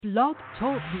Blog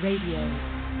Talk Radio.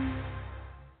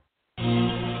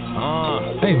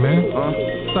 Hey man,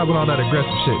 stop with all that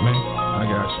aggressive shit, man. I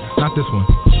got you. Not this one.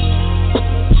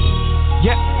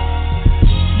 Yep.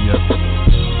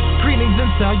 Greetings and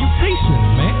salutations,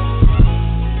 man.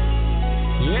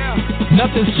 Yeah.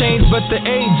 Nothing's changed but the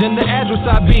age and the address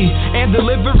I be, and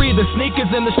delivery, the sneakers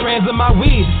and the strands of my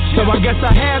weed. So I guess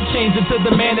I have changed into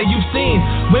the man that you've seen.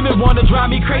 Women wanna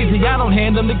drive me crazy, I don't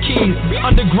hand them the keys.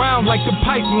 Underground like the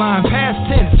pipeline, past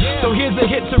tense. So here's a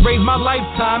hit to raise my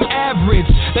lifetime average.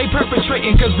 They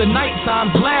perpetrating cause the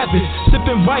nighttime's lavish.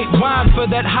 Sipping white wine for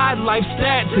that high life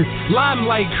status.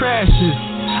 Limelight crashes,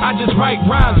 I just write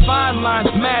rhymes, fine line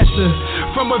smasher.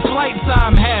 From where flight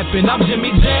time happened, I'm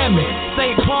Jimmy Jammin'.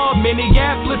 St. Paul,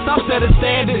 Minneapolis, I'll set a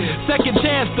standard. Second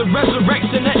chance, the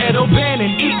resurrection of Ed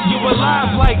O'Bannon. Eat you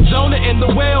alive like Jonah and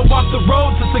the whale. Walk the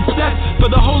road to success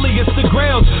for the holiest of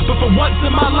grails. But for once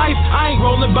in my life, I ain't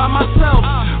rolling by myself.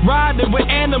 Riding with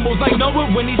animals like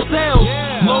Noah when he sails.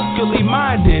 Locally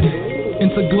minded,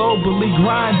 into globally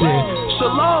grinding.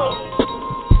 Shalom.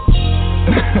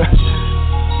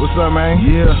 What's up, man?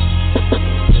 Yeah.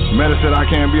 Meta said I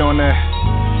can't be on that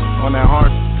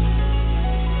heart.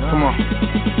 Come on.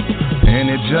 And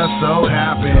it just so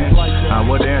happened I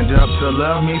would end up to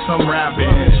love me some rapping.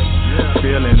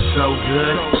 Feeling so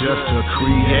good just to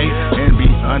create and be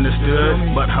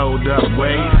understood. But hold up,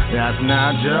 wait, that's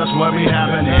not just what be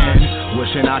happening.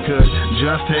 Wishing I could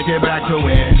just take it back to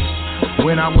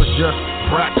when I was just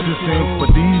practicing, but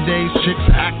these days chicks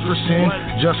actressing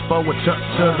just for a touch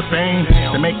of the fame.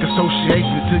 To make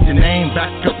associations to your name.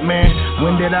 Back up, man,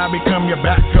 when did I become your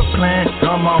backup plan?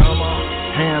 Come on,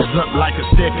 hands up like a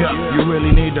stick up. You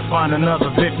really need to find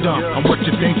another victim. I'm what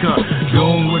you think of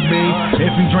doom would be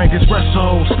if he drank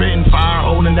espresso, spitting fire,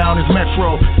 holding down his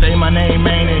metro. Say my name,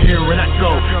 man, and hear it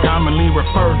echo. Commonly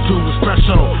referred to as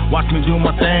special. Watch me do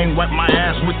my thing, wipe my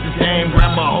ass with the dame.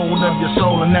 Grab a hold of your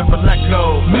soul and never let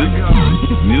go.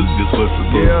 Music is what's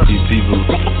supposed to keep people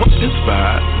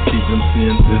inspired, keep them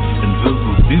seeing this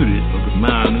invisible beauty of the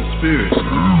mind and spirit.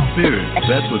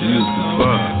 That's what music is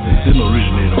for. It didn't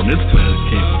originate on this planet, it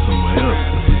came from somewhere else.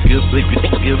 It's a gift, they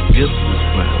give gifts to this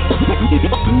planet.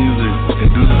 The music can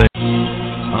do things.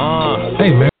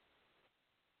 Hey man.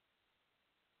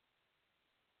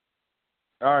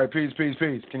 All right, peace.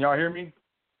 Can y'all hear me?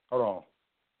 Hold on.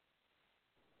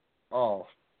 Oh,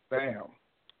 damn.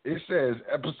 It says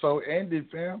episode ended,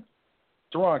 fam.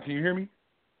 TORAN, can you hear me?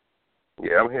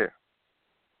 Yeah, I'm here.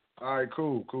 All right,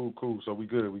 cool. So we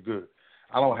good.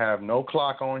 I don't have no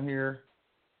clock on here.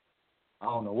 I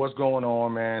don't know what's going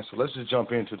on, man. So let's just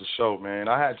jump into the show, man.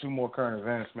 I had 2 more current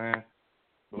events, man.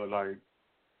 But, like,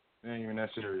 it ain't even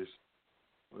that serious.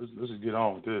 Let's just get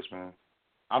on with this, man.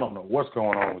 I don't know what's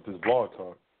going on with this blog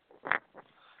talk.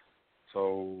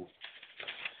 So,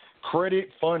 credit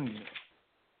funding.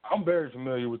 I'm very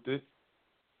familiar with this,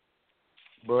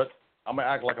 but I'm going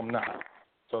to act like I'm not.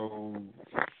 So,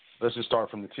 let's just start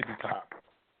from the tippy top.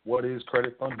 What is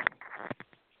credit funding?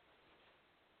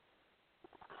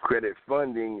 Credit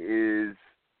funding is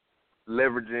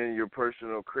leveraging your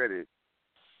personal credit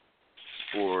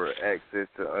for access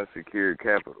to unsecured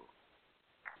capital.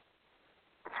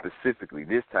 Specifically,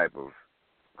 this type of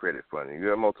credit funding. You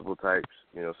have multiple types.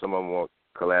 You know, some of them want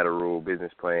collateral,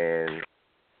 business plan,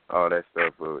 all that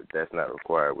stuff, but that's not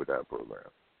required with our program.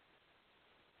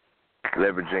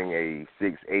 Leveraging a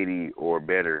 680 or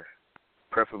better,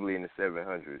 preferably in the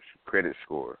 700s, credit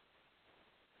score.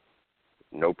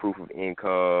 No proof of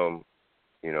income,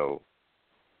 you know,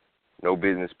 no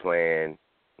business plan,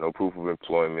 no proof of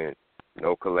employment,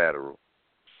 no collateral.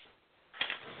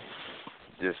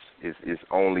 Just it's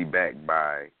only backed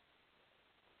by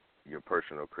your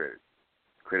personal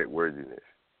credit worthiness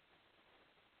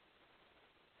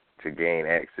to gain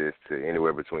access to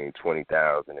anywhere between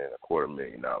 $20,000 and $250,000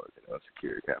 in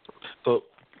unsecured capital. So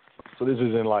this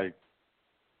isn't like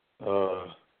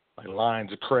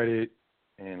lines of credit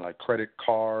and like credit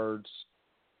cards,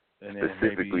 and then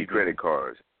specifically credit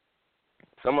cards.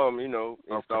 Some of them, you know,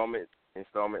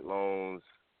 installment loans.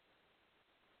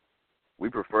 We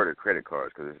prefer the credit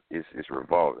cards because it's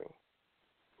revolving.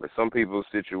 But some people's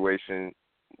situation,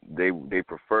 they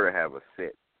prefer to have a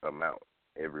set amount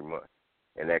every month,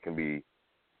 and that can be,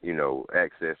 you know,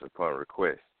 access upon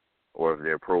request, or if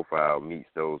their profile meets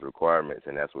those requirements,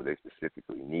 and that's what they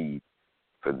specifically need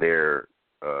for their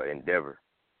endeavor.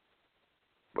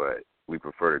 But we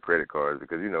prefer the credit cards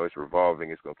because, you know, it's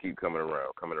revolving. It's going to keep coming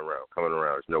around.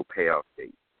 There's no payoff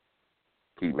date.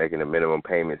 Keep making the minimum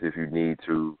payments if you need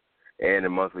to, and the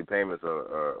monthly payments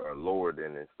are lower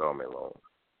than installment loans.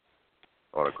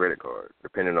 on a credit card,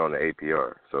 depending on the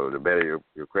APR. So the better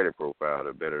your credit profile,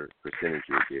 the better percentage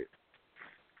you'll get.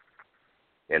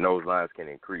 And those lines can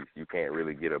increase. You can't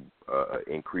really get a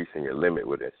increase in your limit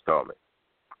with installment.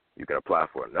 You can apply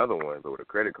for another one, but with a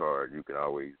credit card, you can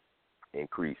always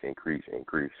increase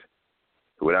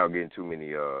without getting too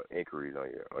many inquiries on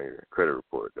your credit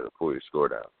report that'll pull your score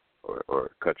down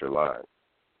or cut your line.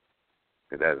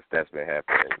 Because that's been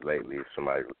happening lately. If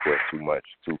somebody requests too much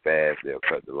too fast, they'll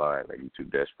cut the line. Like, you're too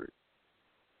desperate.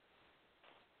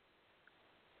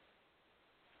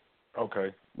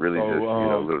 Okay. Really, so, just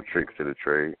little tricks to the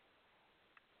trade.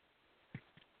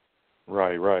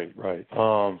 Right.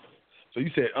 So you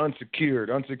said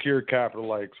unsecured capital,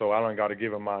 like, so I don't got to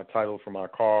give him my title for my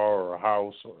car or a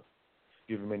house or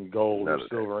give him any gold or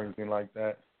silver or anything like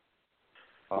that?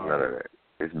 None of that.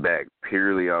 It's backed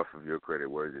purely off of your credit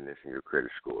worthiness and your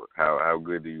credit score. How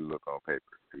good do you look on paper?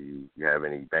 Do you have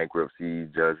any bankruptcy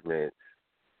judgments?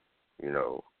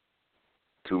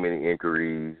 Too many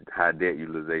inquiries, high debt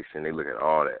utilization. They look at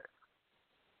all that.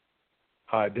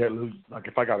 High debt, like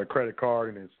if I got a credit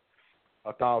card and it's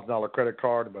 $1,000 credit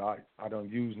card, but I don't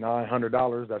use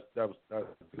 $900, that's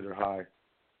considered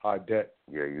high debt.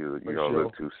 Yeah, you don't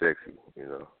look too sexy. They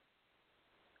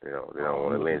don't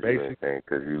want to lend you anything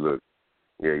because you look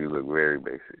very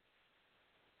basic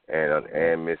and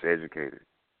miseducated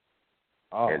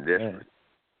and desperate. Man.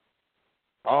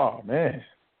 Oh man,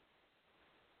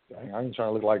 dang, I ain't trying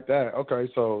to look like that.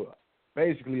 Okay, so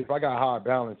basically, if I got high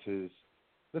balances,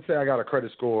 let's say I got a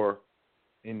credit score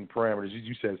in parameters.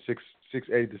 You said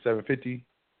 680 to 750. Is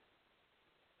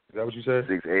that what you said?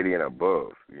 680 and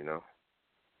above.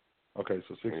 Okay,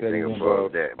 so 680 and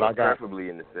above that, but preferably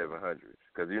in the 700s.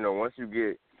 Because once you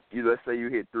get, let's say you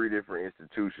hit 3 different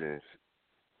institutions,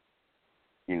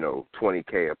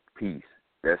 $20K a piece.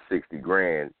 That's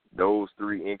 $60,000. Those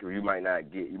 3 incomes you might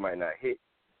not get. You might not hit.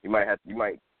 You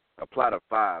might apply to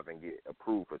 5 and get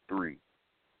approved for 3,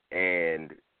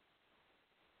 and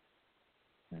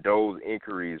those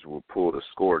inquiries will pull the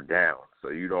score down. So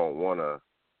you don't want to.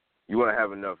 You want to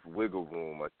have enough wiggle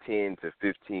room, a 10 to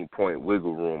 15 point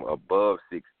wiggle room above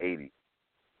 680.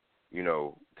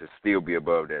 To still be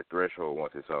above that threshold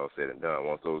once it's all said and done.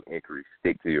 Once those inquiries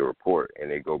stick to your report and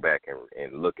they go back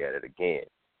and look at it again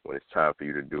when it's time for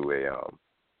you to do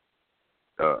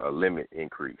a limit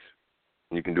increase.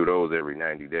 You can do those every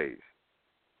 90 days.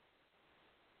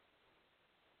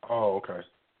 Oh, okay.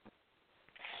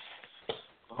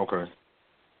 Okay.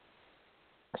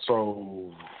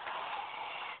 So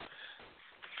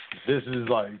this is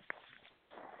like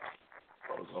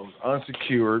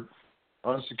unsecured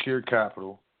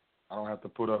capital. I don't have to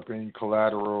put up any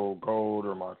collateral, gold,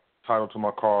 or my title to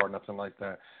my car, nothing like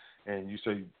that. And you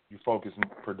say you focus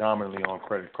predominantly on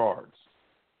credit cards.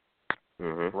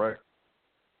 Mm-hmm. Right?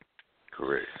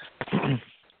 Correct.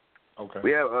 Okay.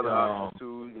 We have other options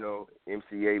too,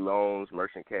 MCA loans,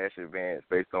 merchant cash advance,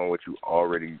 based on what you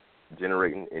already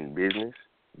generating in business.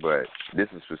 But this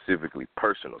is specifically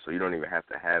personal, so you don't even have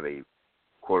to have a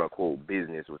quote-unquote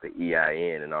business with the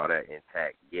EIN and all that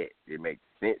intact yet. It makes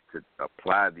sense to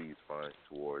apply these funds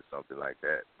towards something like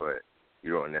that, but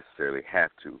you don't necessarily have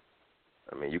to.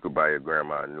 I mean, you could buy your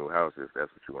grandma a new house if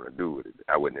that's what you want to do with it.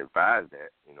 I wouldn't advise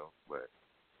that, but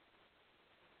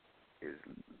it's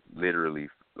literally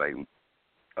like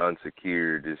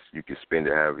unsecured. You can spend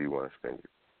it however you want to spend it.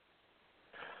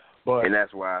 And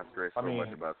that's why I stress so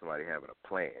much about somebody having a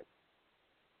plan.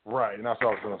 Right, and that's what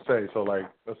I was going to say. So, like,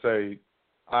 let's say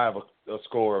I have a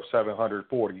score of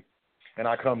 740, and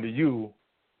I come to you,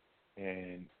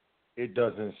 and it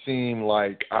doesn't seem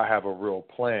like I have a real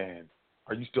plan.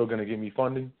 Are you still going to give me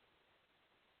funding?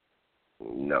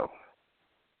 No.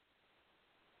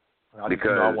 I want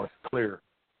it clear.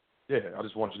 Yeah, I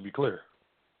just want you to be clear.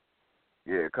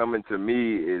 Yeah, coming to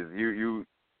me is you.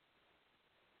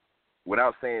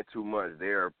 Without saying too much,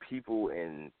 there are people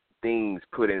and things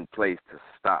put in place to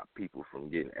stop people from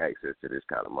getting access to this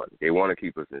kind of money. They want to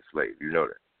keep us enslaved. You know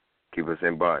that. Keep us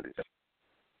in bondage.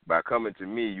 By coming to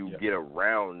me, you get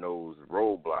around those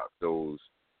roadblocks, those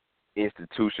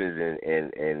institutions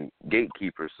and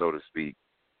gatekeepers, so to speak.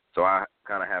 So I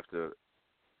kind of have to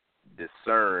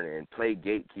discern and play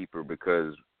gatekeeper,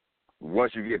 because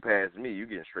once you get past me, you're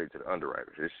getting straight to the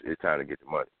underwriters. It's time to get the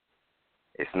money.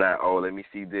 It's not, let me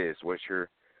see this. What's your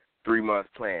 3-month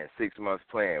plan, 6-month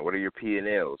plan? What are your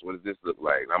P&Ls? What does this look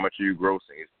like? How much are you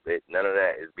grossing? None of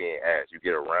that is being asked. You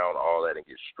get around all that and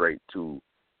get straight to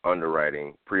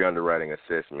underwriting, pre-underwriting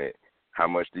assessment. How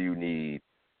much do you need?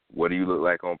 What do you look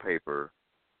like on paper?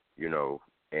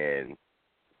 And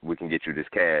we can get you this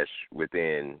cash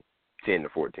within 10 to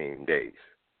 14 days.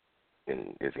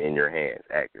 And it's in your hands,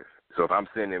 active. So if I'm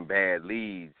sending bad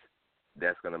leads,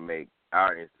 that's gonna make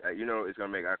it's gonna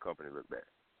make our company look bad.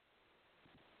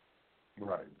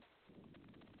 Right.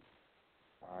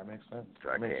 That makes sense. So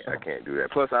I can't do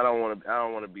that. Plus, I don't want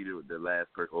to be the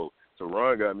last person. Oh, so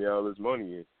Ron got me all this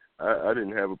money, and I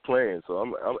didn't have a plan, so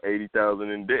I'm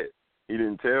 $80,000 in debt. He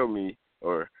didn't tell me,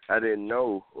 or I didn't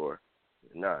know, or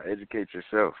educate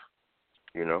yourself.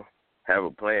 Have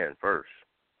a plan first.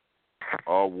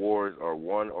 All wars are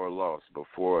won or lost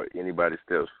before anybody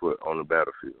steps foot on the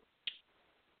battlefield.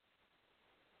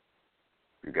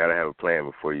 You gotta have a plan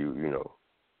before you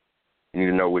need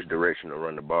to know which direction to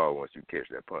run the ball once you catch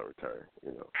that punt return,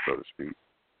 so to speak.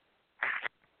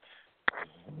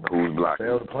 Who's blocking?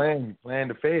 Fail to plan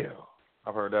to fail.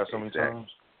 I've heard that so many times.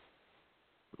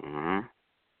 Mm-hmm.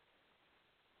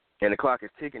 And the clock is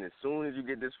ticking. As soon as you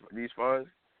get these funds,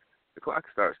 the clock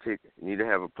starts ticking. You need to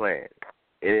have a plan.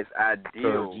 And it's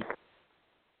ideal.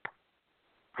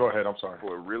 Go ahead, I'm sorry.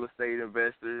 For real estate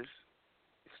investors,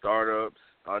 startups,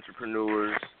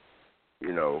 entrepreneurs,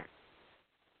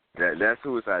 that's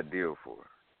who it's ideal for.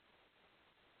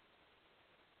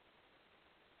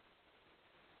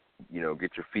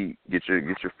 Get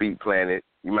your feet planted.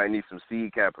 You might need some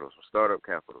seed capital, some startup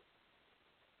capital.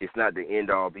 It's not the end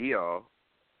all be all,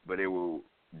 but it will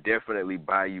definitely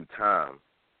buy you time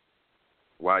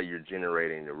while you're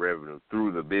generating the revenue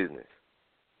through the business,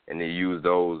 and then use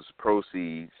those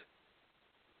proceeds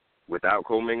without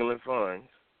commingling funds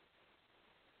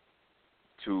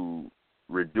to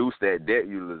reduce that debt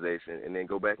utilization and then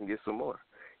go back and get some more.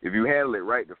 If you handle it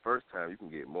right the first time, you can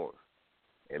get more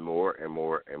and more and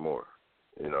more and more.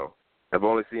 I've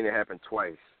only seen it happen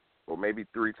twice or maybe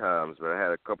 3 times, but I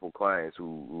had a couple clients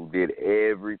who did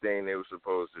everything they were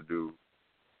supposed to do,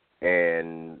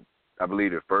 and I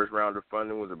believe the first round of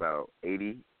funding was about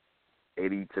 $80,000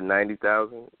 to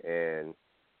 $90,000, and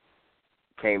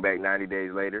came back 90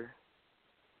 days later,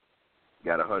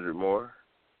 got 100 more.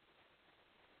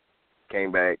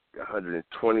 Came back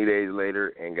 120 days later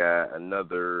and got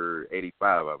another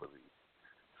 85, I believe.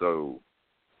 So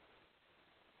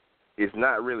it's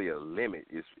not really a limit.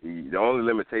 The only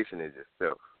limitation is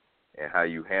yourself and how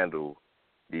you handle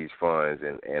these funds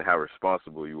and how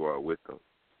responsible you are with them.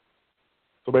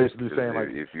 So basically, saying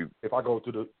if I go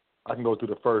through I can go through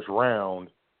the first round,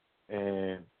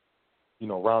 and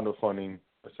round of funding.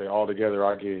 Let's say altogether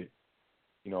I get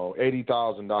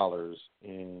 $80,000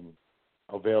 in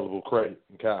available credit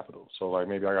and capital. So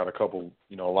maybe I got a couple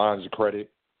lines of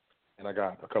credit, and I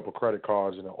got a couple credit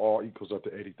cards, and it all equals up to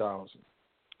 $80,000.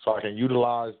 So I can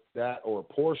utilize that or a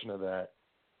portion of that,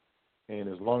 and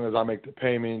as long as I make the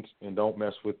payments and don't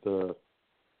mess with the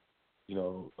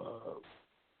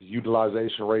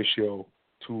utilization ratio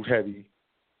too heavy,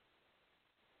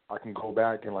 I can go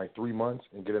back in 3 months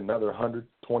and get another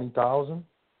 $120,000.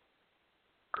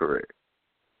 Correct.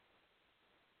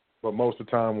 But most of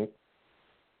the time,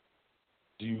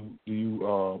 do you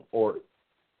or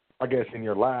I guess in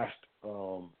your last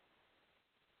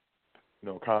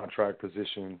contract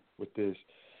position with this,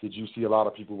 did you see a lot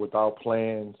of people without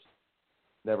plans,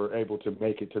 never able to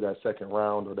make it to that second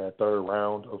round or that third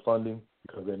round of funding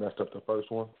because they messed up the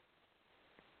first one?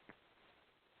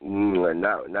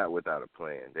 Not without a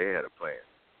plan. They had a plan.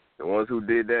 The ones who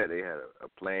did that, they had a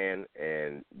plan,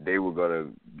 and they were going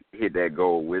to hit that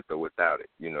goal with or without it.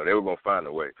 They were going to find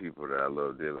a way. People that I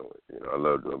love dealing with, I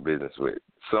love doing business with.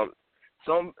 Some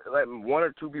 1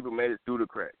 or 2 people made it through the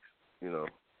cracks,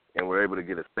 and were able to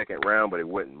get a second round, but it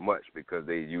wasn't much because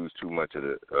they used too much of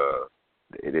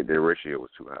their ratio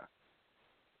was too high.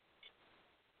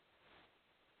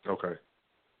 Okay.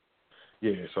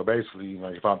 Yeah, so basically,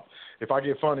 if I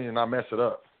get funding and I mess it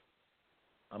up,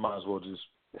 I might as well just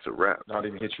it's a wrap. Not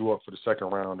even hit you up for the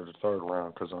second round or the third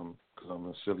round because I'm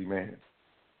a silly man.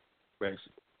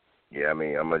 Basically. Yeah, I'm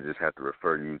gonna just have to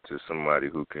refer you to somebody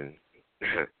who can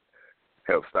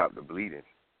help stop the bleeding.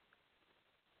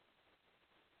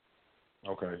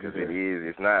 Okay. Because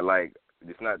it's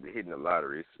not hitting the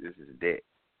lottery. It's debt,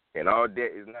 and all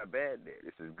debt is not bad debt.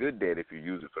 This is good debt if you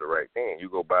use it for the right thing. You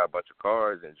go buy a bunch of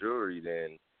cars and jewelry,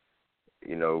 then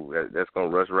that's gonna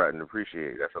rust, rot, and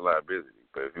depreciate. That's a liability.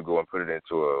 But if you go and put it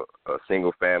into a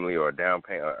single family or a down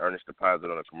payment, or earnest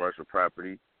deposit on a commercial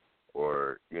property,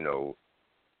 or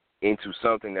into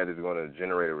something that is going to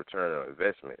generate a return on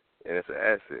investment, and it's an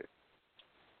asset.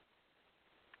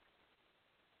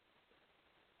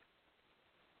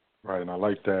 Right, and I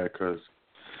like that because,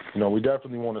 we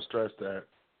definitely want to stress that,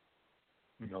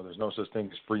 there's no such thing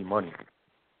as free money.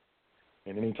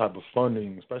 And any type of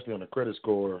funding, especially on a credit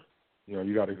score,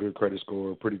 you got a good credit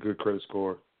score, pretty good credit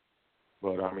score.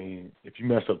 But, if you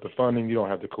mess up the funding, you don't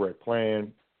have the correct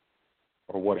plan,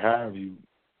 or what have you,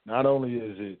 not only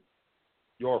is it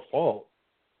your fault,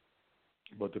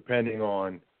 but depending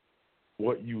on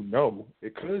what you know,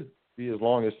 it could be as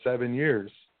long as 7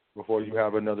 years before you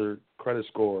have another credit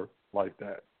score like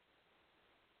that.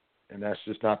 And that's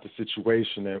just not the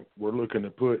situation that we're looking to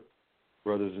put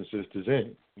brothers and sisters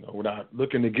in. You know, we're not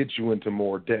looking to get you into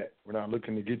more debt. We're not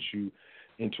looking to get you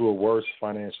into a worse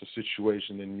financial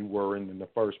situation than you were in the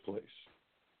first place.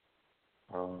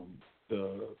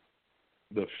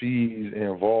 The fees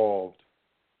involved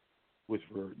with,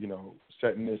 you know,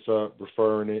 setting this up,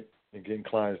 referring it, and getting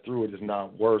clients through it is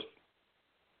not worth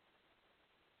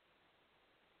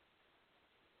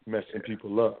messing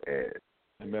people up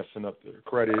and messing up their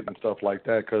credit and stuff like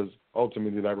that, because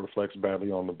ultimately that reflects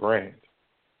badly on the brand.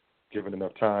 Given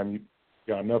enough time, you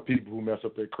got enough people who mess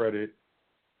up their credit,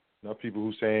 enough people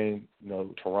who saying, you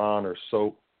know, TORAN or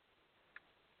SOAP,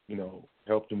 you know,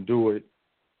 helped them do it,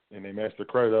 and they messed their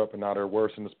credit up, and now they're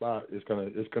worse in the spot. It's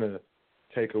gonna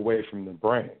take away from the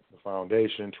brand, the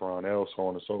foundation, TORAN L, so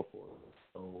on and so forth.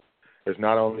 So it's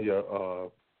not only a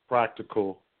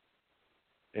practical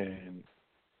and,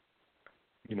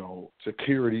 you know,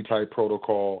 security type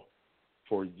protocol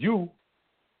for you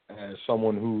as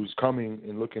someone who's coming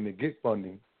and looking to get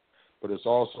funding, but it's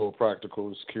also a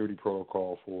practical security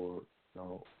protocol for, you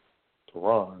know,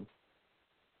 TORAN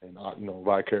and, you know,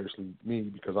 vicariously me,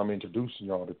 because I'm introducing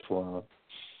y'all to TORAN.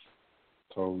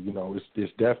 So, you know,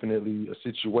 it's definitely a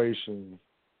situation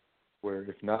where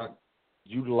if not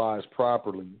utilized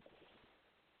properly,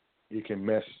 it can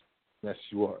mess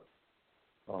you up.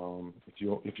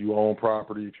 If you own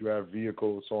property, if you have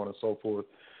vehicles, so on and so forth,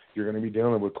 you're going to be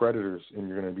dealing with creditors, and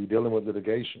you're going to be dealing with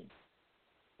litigation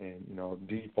and, you know,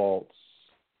 defaults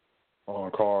on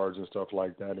cards and stuff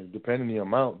like that. And depending on the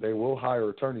amount, they will hire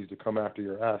attorneys to come after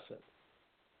your assets.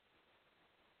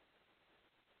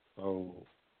 So,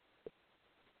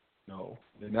 no,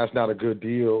 and that's not a good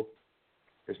deal.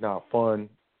 It's not fun.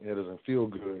 It doesn't feel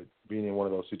good being in one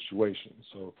of those situations.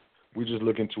 So we're just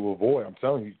looking to avoid, I'm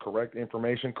telling you, correct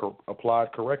information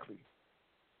applied correctly.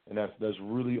 And that's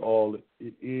really all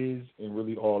it is and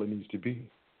really all it needs to be.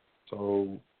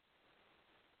 So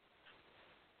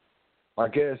I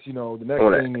guess, you know, the next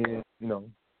thing is, you know,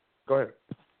 go ahead.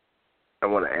 I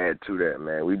want to add to that,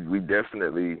 man. We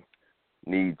definitely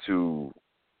need to,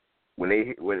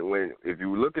 if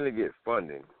you're looking to get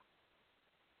funding,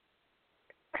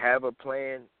 have a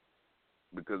plan,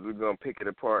 because we're going to pick it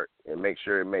apart and make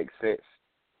sure it makes sense.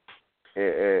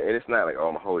 And it's not like, oh,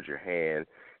 I'm going to hold your hand,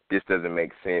 this doesn't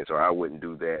make sense, or I wouldn't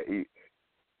do that.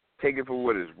 Take it for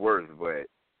what it's worth, but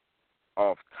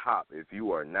off top, if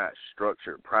you are not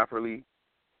structured properly,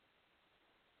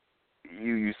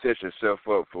 you set yourself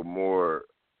up for more,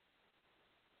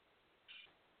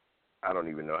 I don't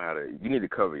even know how to, you need to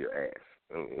cover your ass.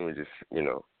 And just, you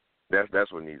know,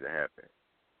 that's what needs to happen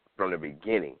from the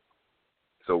beginning.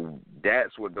 So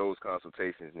that's what those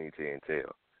consultations need to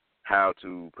entail, how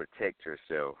to protect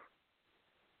yourself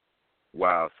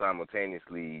while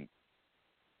simultaneously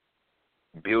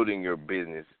building your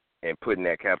business and putting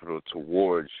that capital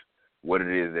towards what it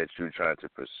is that you're trying to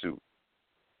pursue,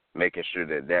 making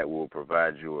sure that will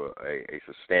provide you a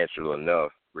substantial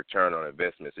enough return on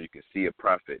investment so you can see a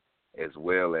profit as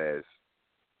well as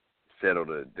settle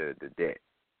the debt,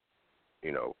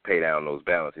 you know, pay down those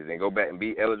balances and go back and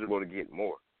be eligible to get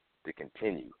more, to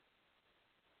continue.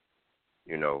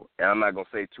 You know, and I'm not going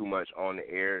to say too much on the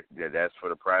air, that's for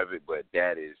the private, but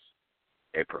that is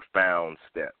a profound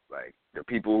step. Like, the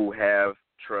people who have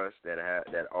trust, that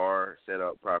are set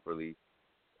up properly,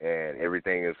 and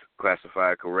everything is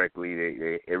classified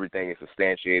correctly, everything is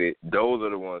substantiated, those are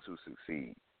the ones who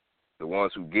succeed. The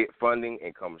ones who get funding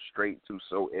and come straight to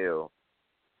SOL,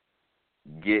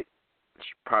 get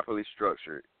properly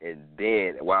structured, and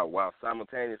then while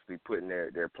simultaneously putting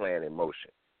their plan in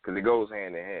motion, because it goes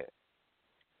hand in hand.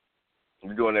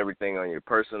 You're doing everything on your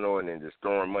personal and then just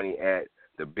throwing money at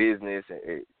the business.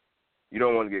 You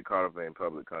don't want to get caught up in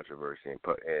public controversy. And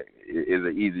it's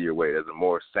an easier way. There's a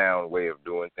more sound way of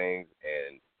doing things.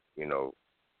 And, you know,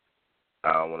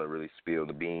 I don't want to really spill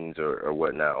the beans or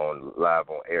whatnot on live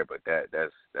on air, but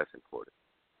that's important.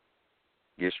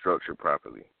 Get structured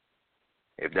properly.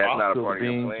 If that's not a part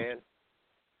of your plan,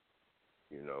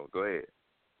 you know, go ahead.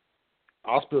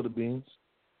 I'll spill the beans.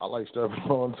 I like stepping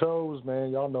on toes, man.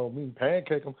 Y'all know me.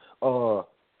 Pancake them.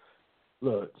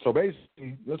 Look, so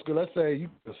basically, let's say you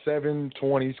have a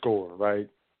 720 score, right?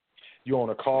 You own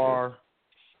a car.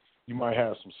 You might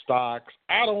have some stocks.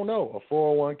 I don't know. A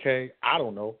 401k. I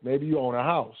don't know. Maybe you own a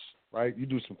house, right? You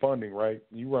do some funding, right?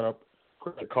 You run up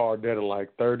credit card debt of like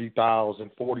 $30,000,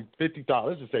 $40,000, $50,000.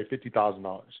 Let's just say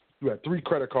 $50,000. You have 3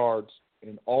 credit cards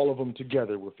and all of them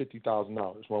together were $50,000.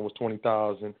 One was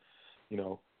 $20,000,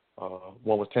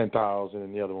 one was $10,000,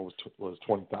 and the other one was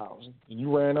 $20,000. And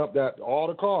you ran up all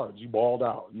the cards. You balled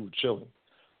out. You were chilling.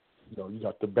 You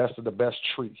got the best of the best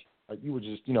tree. Like you were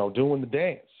just doing the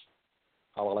dance.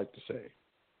 How I like to say.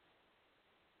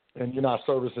 And you're not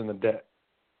servicing the debt.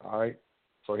 All right.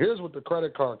 So here's what the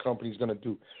credit card company is going to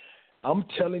do. I'm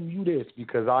telling you this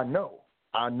because I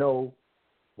know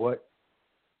what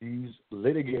these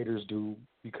litigators do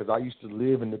because I used to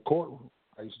live in the courtroom.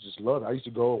 I used to just love it. I used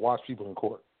to go and watch people in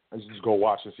court. I used to just go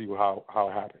watch and see how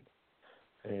it happened.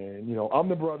 And, I'm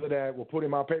the brother that will put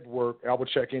in my paperwork. I will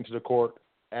check into the court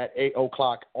at 8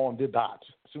 o'clock on the dot.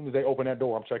 As soon as they open that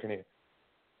door, I'm checking in.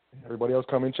 Everybody else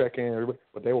come in, check in,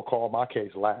 but they will call my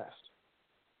case last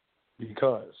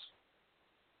because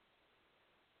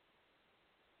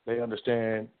they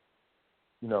understand,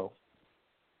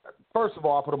 first of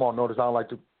all, I put them on notice. I don't like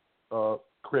to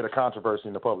create a controversy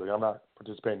in the public. I'm not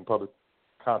participating in public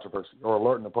controversy or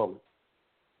alerting the public.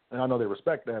 And I know they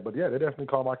respect that, but, yeah, they definitely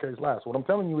call my case last. What I'm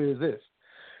telling you is this.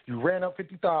 You ran up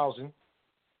 $50,000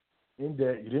 in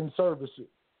debt. You didn't service it.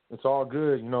 It's all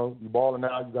good. You balling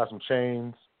out. You got some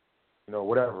chains,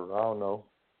 whatever. I don't know.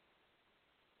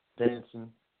 Dancing.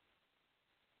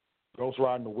 Ghost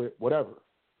riding the whip, whatever.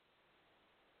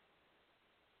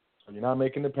 So you're not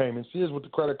making the payments. Here's what the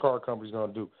credit card company's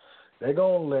going to do. They're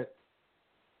going to let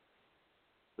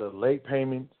the late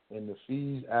payments and the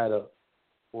fees add up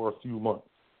for a few months.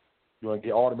 You're going to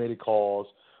get automated calls.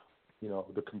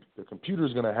 The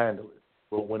computer's going to handle it.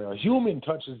 But when a human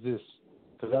touches this,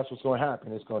 because that's what's going to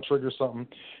happen, it's going to trigger something,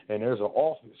 and there's an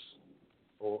office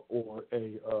or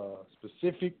a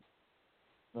specific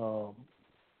of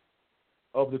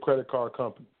the credit card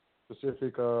company.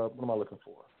 Specific, what am I looking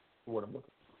for? What I'm looking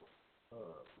for.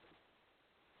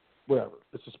 Whatever.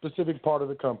 It's a specific part of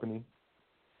the company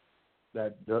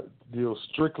that deals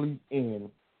strictly in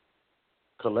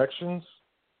collections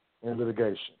and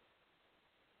litigation.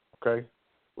 Okay?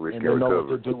 Risk and they know recovery. what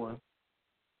they're doing.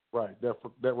 Right,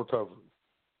 debt recovery.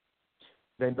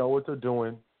 They know what they're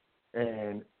doing,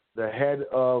 and the head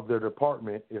of their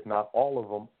department, if not all of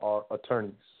them, are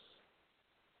attorneys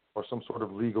or some sort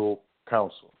of legal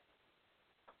counsel.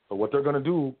 So what they're going to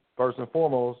do, first and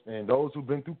foremost, and those who've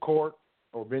been through court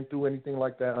or been through anything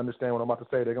like that understand what I'm about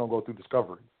to say, they're going to go through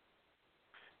discovery.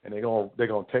 And they're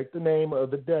going to take the name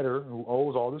of the debtor who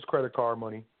owes all this credit card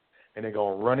money, and they're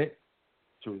going to run it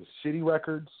through the city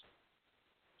records,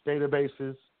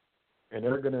 databases, and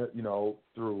they're going to,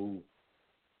 through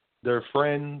their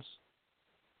friends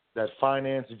that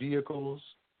finance vehicles,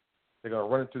 they're going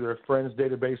to run it through their friends'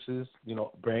 databases,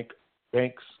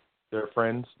 banks, their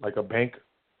friends, like a bank.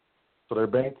 So their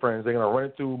bank friends, they're going to run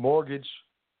it through mortgage,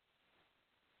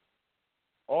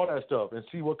 all that stuff, and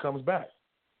see what comes back.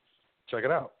 Check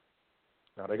it out.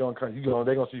 Now they're going to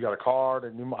see you got a car,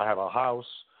 and you might have a house,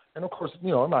 and of course, it's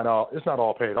not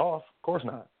all paid off. Of course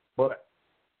not. But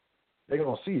they're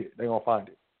going to see it. They're going to find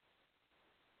it.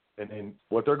 And then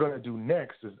what they're going to do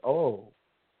next is,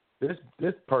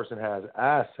 this person has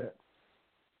assets.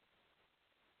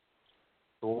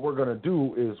 So what we're going to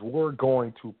do is we're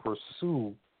going to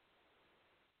pursue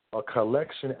a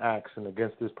collection action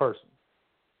against this person.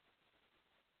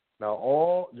 Now,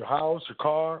 all your house, your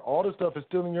car, all this stuff is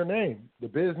still in your name. The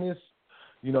business,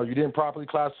 you didn't properly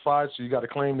classify it, so you got to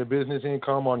claim the business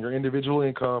income on your individual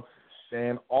income,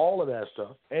 and all of that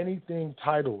stuff. Anything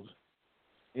titled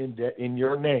in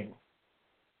your name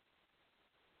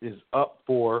is up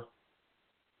for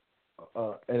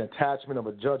an attachment of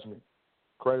a judgment.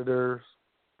 Creditors,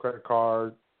 credit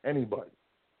card, anybody.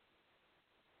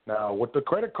 Now, what the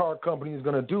credit card company is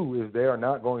going to do is they are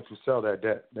not going to sell that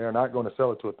debt. They are not going to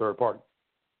sell it to a third party.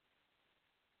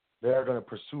 They are going to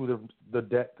pursue the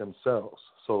debt themselves.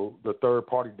 So the Third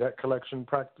Party Debt Collection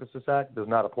Practices Act does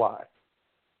not apply.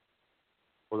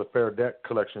 Or the Fair Debt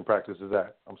Collection Practices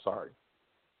Act, I'm sorry.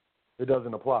 It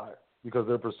doesn't apply because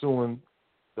they're pursuing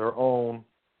their own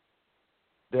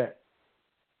debt.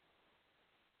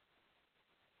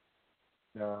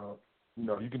 Now,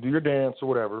 you can do your dance or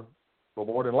whatever, but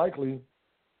more than likely,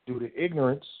 due to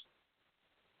ignorance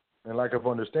and lack of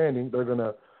understanding, they're going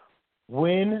to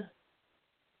win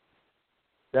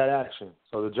that action.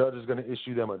 So the judge is going to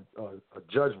issue them a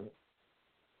judgment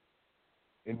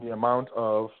in the amount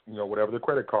of, whatever the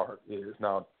credit card is.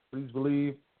 Now, please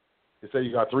believe, they say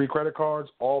you got 3 credit cards,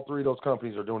 all 3 of those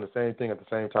companies are doing the same thing at the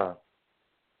same time.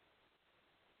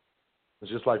 It's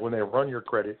just like when they run your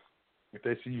credit, if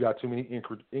they see you got too many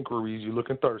inquiries, you're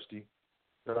looking thirsty,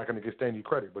 they're not going to extend you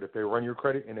credit. But if they run your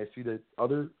credit and they see that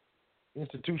other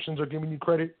institutions are giving you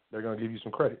credit, they're going to give you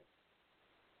some credit.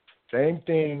 Same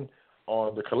thing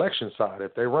on the collection side.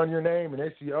 If they run your name and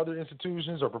they see other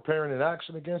institutions are preparing an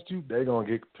action against you, they're going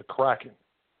to get to cracking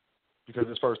because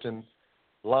it's first in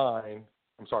line.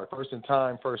 First in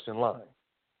time, first in line.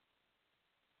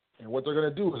 And what they're going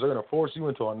to do is they're going to force you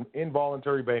into an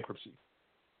involuntary bankruptcy.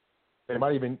 They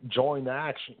might even join the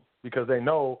action because they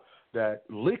know that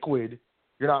liquid,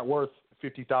 you're not worth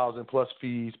 $50,000 plus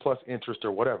fees plus interest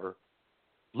or whatever.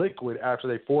 Liquid, after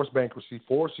they force bankruptcy,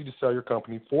 force you to sell your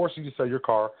company, force you to sell your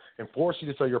car, and force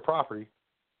you to sell your property,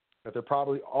 that they're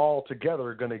probably all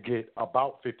together going to get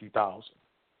about $50,000.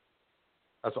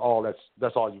 That's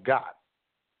all you got.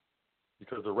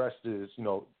 Because the rest is,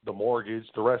 the mortgage,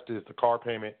 the rest is the car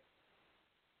payment.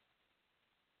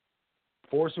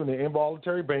 Force you into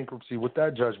involuntary bankruptcy with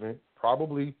that judgment,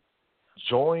 probably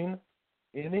join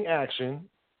in the action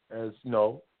as,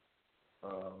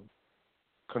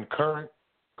 concurrent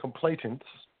complainants,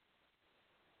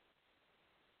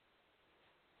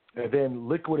 and then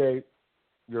liquidate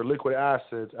your liquid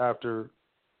assets after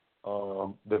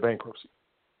the bankruptcy.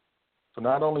 So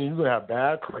not only are you going to have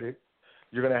bad credit,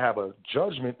 you're going to have a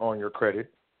judgment on your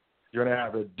credit, you're going to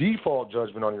have a default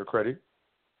judgment on your credit,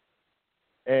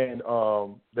 and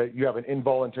that you have an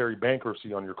involuntary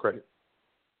bankruptcy on your credit.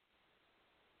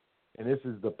 And this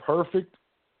is the perfect,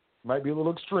 might be a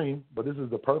little extreme, but this is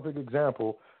the perfect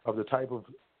example of the type of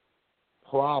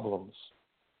problems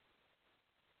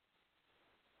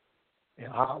in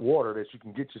hot water that you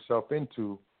can get yourself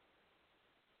into,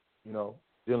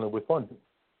 dealing with funding.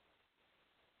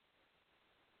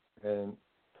 And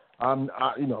I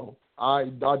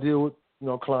deal with,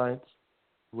 clients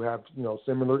who have,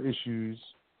 similar issues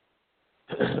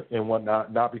and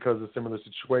whatnot, not because of similar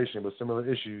situation, but similar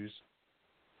issues.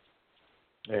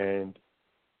 And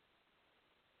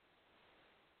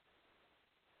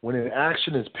when an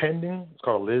action is pending, it's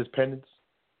called lis pendens,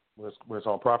 when it's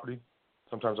on property,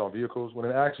 sometimes on vehicles. When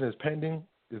an action is pending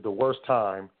is the worst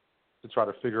time to try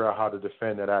to figure out how to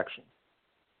defend that action.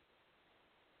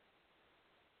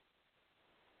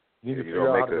 You need to figure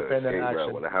out how to defend that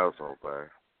action. When the house on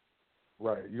fire.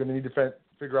 Right. You're going to need to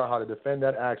figure out how to defend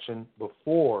that action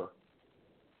before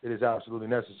it is absolutely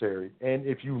necessary. And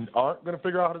if you aren't going to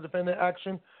figure out how to defend the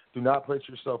action, do not place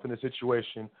yourself in a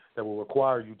situation that will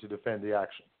require you to defend the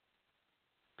action.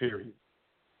 Period.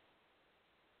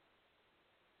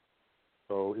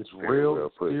 So it's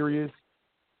real serious.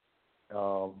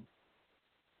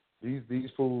 These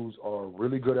fools are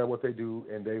really good at what they do,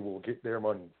 and they will get their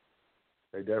money.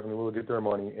 They definitely will get their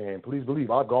money. And please believe,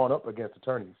 I've gone up against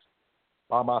attorneys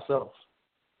by myself.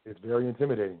 It's very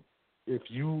intimidating. If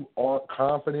you aren't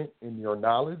confident in your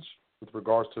knowledge with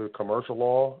regards to commercial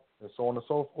law and so on and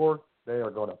so forth, they are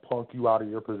going to punk you out of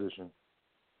your position.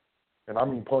 And I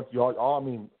mean punk you out. All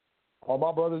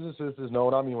my brothers and sisters know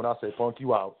what I mean when I say punk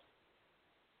you out.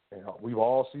 And we've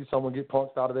all seen someone get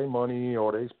punked out of their money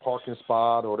or their parking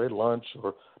spot or their lunch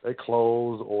or their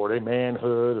clothes or their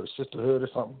manhood or sisterhood or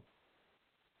something.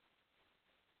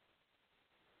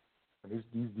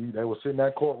 And they will sit in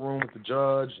that courtroom with the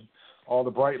judge and all the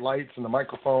bright lights and the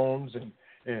microphones and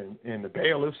the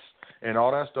bailiffs and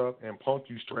all that stuff and punk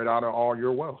you straight out of all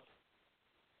your wealth.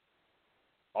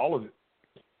 All of it.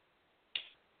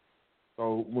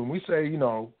 So when we say, you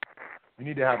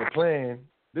need to have a plan,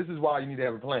 this is why you need to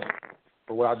have a plan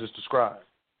for what I just described.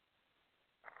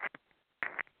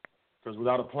 Because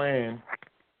without a plan,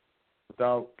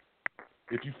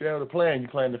 if you fail to plan, you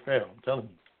plan to fail. I'm telling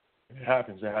you. It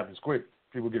happens quick.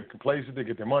 People get complacent, they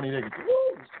get their money, they get,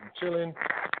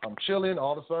 I'm chilling,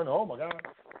 all of a sudden, oh my God.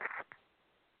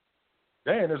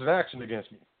 Damn, there's an action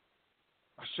against me.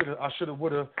 I should have,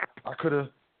 would have, I could have.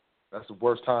 That's the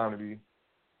worst time to be.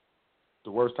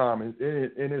 The worst time, and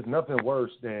it's nothing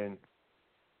worse than,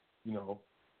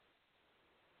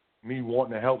 me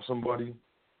wanting to help somebody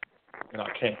and I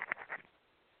can't.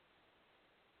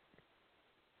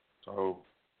 So,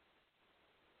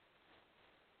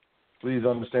 please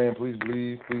understand, please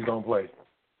believe, please don't play.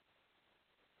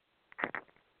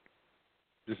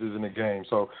 This isn't a game.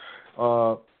 So,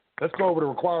 let's go over the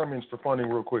requirements for funding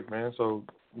real quick, man. So,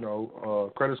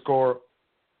 credit score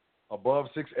above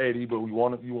 680, but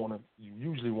you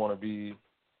usually want to be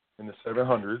in the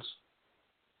 700s.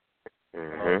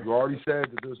 Mm-hmm. You already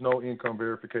said that there's no income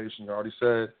verification. You already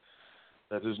said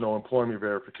that there's no employment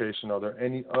verification. Are there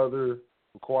any other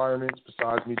requirements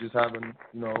besides me just having,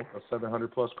 a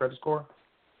 700 plus credit score?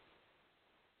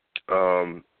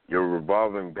 Your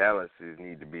revolving balances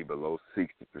need to be below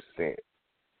 60%,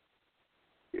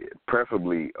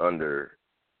 preferably under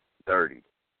 30,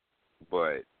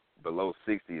 but below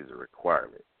 60 is a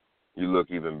requirement. You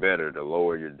look even better the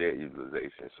lower your debt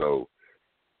utilization. So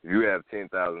If you have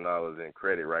 $10,000 in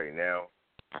credit right now,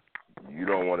 you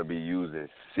don't want to be using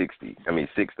 6,000.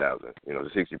 You know,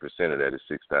 60% of that is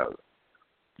 6,000.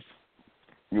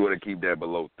 You want to keep that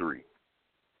below 3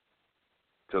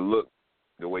 to look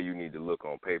the way you need to look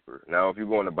on paper. Now, if you're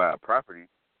going to buy a property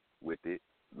with it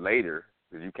later,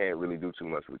 because you can't really do too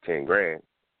much with $10,000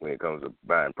 when it comes to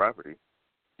buying property,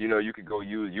 you know, you could go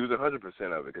use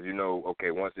 100% of it because you know,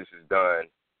 okay, once this is done,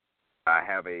 I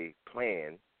have a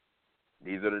plan.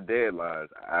 These are the deadlines.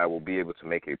 I will be able to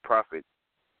make a profit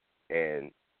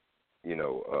and, you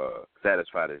know,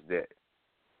 satisfy this debt.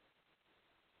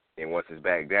 And once it's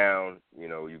back down, you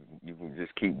know, you can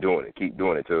just keep doing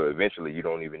it till eventually you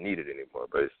don't even need it anymore.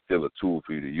 But it's still a tool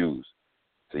for you to use.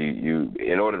 So you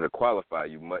in order to qualify,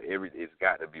 it's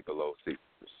got to be below 60%,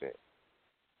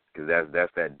 because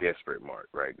that's that desperate mark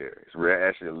right there. It's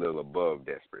actually a little above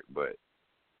desperate, but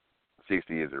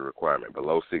 60 is a requirement,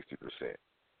 below 60%.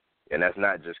 And that's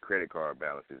not just credit card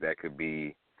balances. That could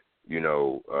be, you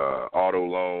know, auto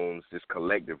loans, just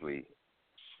collectively.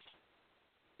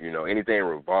 You know, anything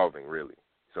revolving, really.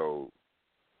 So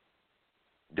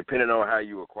depending on how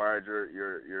you acquired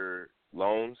your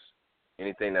loans,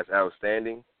 anything that's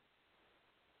outstanding,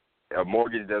 a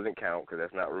mortgage doesn't count because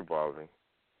that's not revolving.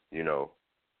 You know,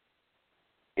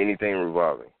 anything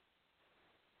revolving,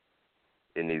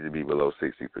 it needs to be below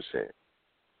 60%.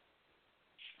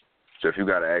 So if you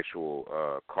got an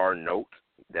actual car note,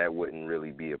 that wouldn't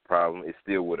really be a problem. It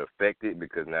still would affect it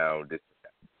because now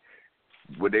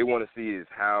what they want to see is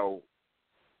how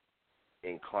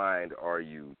inclined are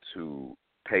you to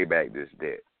pay back this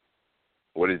debt?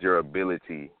 What is your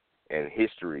ability and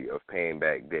history of paying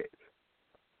back debt?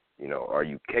 You know, are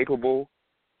you capable,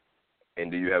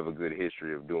 and do you have a good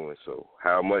history of doing so?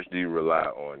 How much do you rely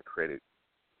on credit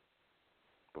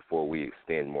before we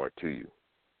extend more to you?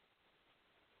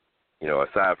 You know,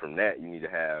 aside from that, you need to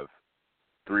have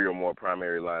 3 or more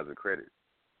primary lines of credit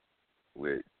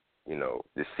with, you know,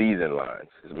 the season lines,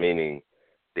 meaning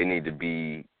they need to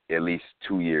be at least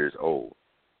 2 years old.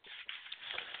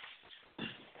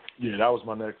 Yeah, that was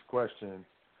my next question.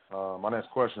 My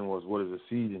next question was, what is a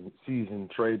season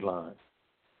trade line?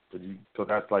 So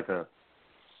that's like a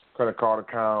credit card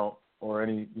account or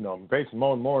any, you know, basically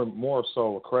more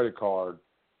so a credit card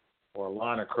or a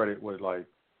line of credit with, like,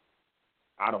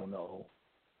 I don't know,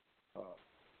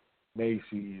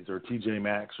 Macy's or TJ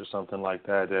Maxx or something like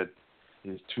that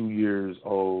is 2 years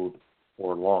old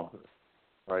or longer,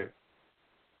 right?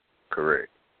 Correct.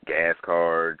 Gas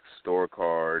card, store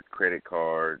card, credit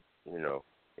card, you know.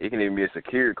 It can even be a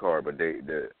secured card, but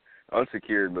the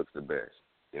unsecured looks the best.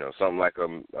 You know, something like a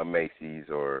Macy's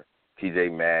or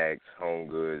TJ Maxx, Home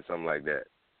Goods, something like that.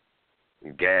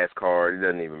 Gas card, it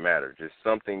doesn't even matter. Just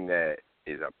something that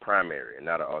is a primary and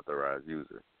not an authorized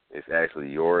user. It's actually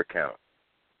your account,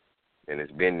 and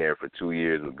it's been there for 2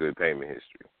 years with good payment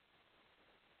history.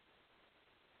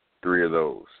 3 of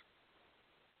those.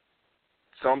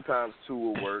 Sometimes 2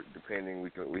 will work, depending.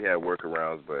 We have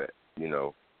workarounds, but, you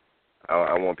know,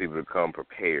 I want people to come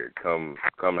prepared, come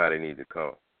how they need to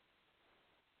come.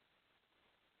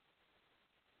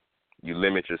 You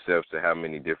limit yourself to how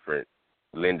many different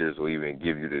lenders will even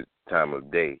give you the time of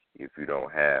day if you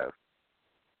don't have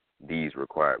these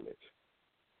requirements.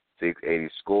 680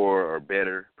 score or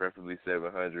better, preferably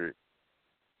 700.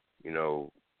 You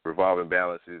know, revolving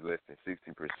balances less than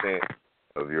 60%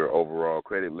 of your overall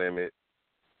credit limit.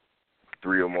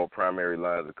 3 or more primary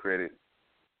lines of credit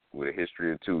with a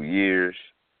history of 2 years.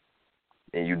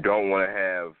 And you don't want to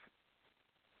have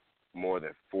more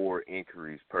than 4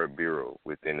 inquiries per bureau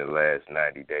within the last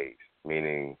 90 days,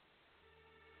 meaning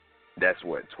that's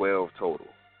 12 total.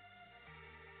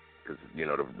 Because, you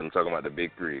know, I'm talking about the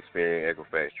big 3, Experian,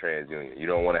 Equifax, TransUnion. You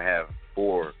don't want to have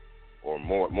 4 or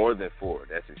more than 4.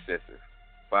 That's excessive.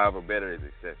 5 or better is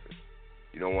excessive.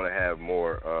 You don't want to have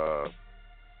more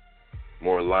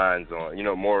lines on, you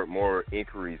know, more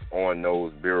inquiries on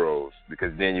those bureaus,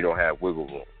 because then you don't have wiggle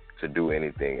room to do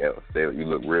anything else. You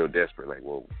look real desperate, like,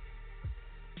 well,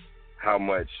 how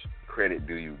much credit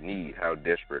do you need? How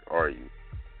desperate are you?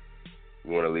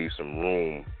 You want to leave some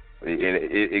room. And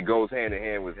it goes hand in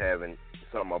hand with having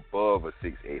something above a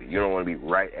 680. You don't want to be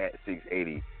right at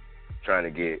 680 trying to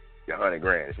get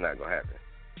 $100,000. It's not going to happen.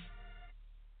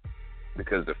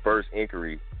 Because the first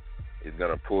inquiry is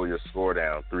going to pull your score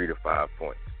down 3 to 5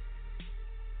 points.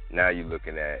 Now you're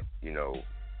looking at, you know,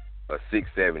 a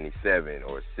 677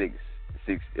 or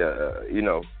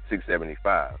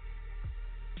 675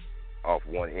 off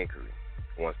one inquiry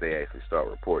once they actually start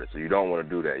reporting. So you don't want to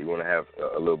do that. You want to have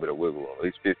a little bit of wiggle room. At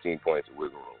least 15 points of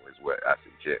wiggle room is what I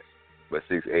suggest. But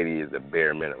 680 is the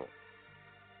bare minimum.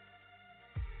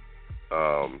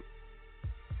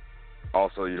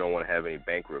 Also, you don't want to have any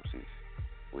bankruptcies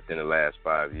within the last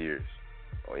 5 years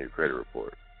on your credit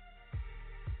report.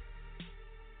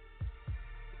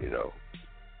 You know,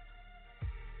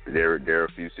 there are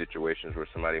a few situations where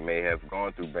somebody may have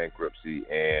gone through bankruptcy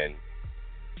and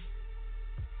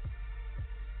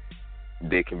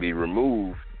they can be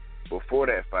removed before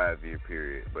that 5-year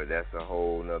period, but that's a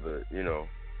whole nother, you know,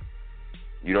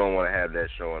 you don't want to have that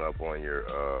showing up on your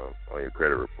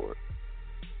credit report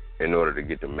in order to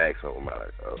get the maximum amount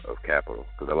of capital,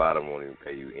 because a lot of them won't even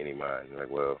pay you any mind. Like,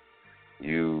 well,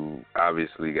 you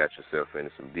obviously got yourself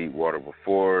into some deep water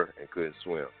before and couldn't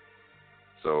swim,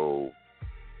 so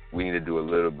we need to do a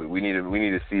little bit. We need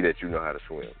to see that you know how to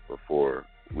swim before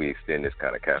we extend this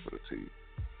kind of capital to you.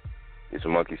 It's a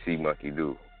monkey see, monkey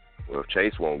do. Well, if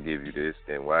Chase won't give you this,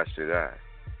 then why should I?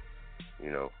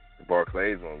 You know, if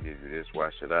Barclays won't give you this,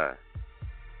 why should I?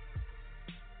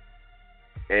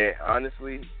 And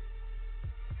honestly,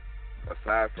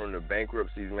 aside from the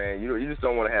bankruptcies, man, you just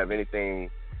don't want to have anything.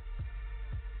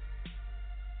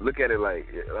 Look at it like,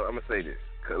 I'm gonna say this: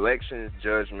 collections,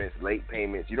 judgments, late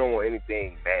payments. You don't want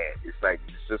anything bad. It's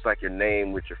just like your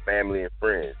name with your family and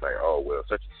friends. Like, oh well,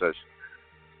 such and such.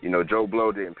 You know, Joe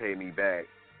Blow didn't pay me back.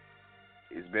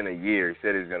 It's been a year. He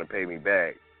said he was going to pay me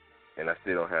back, and I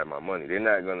still don't have my money. They're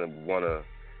not going to want to,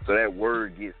 so that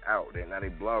word gets out. Now they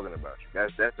blogging about you.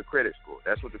 That's the credit score.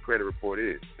 That's what the credit report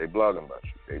is. They blogging about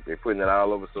you. They putting it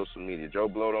all over social media. Joe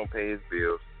Blow don't pay his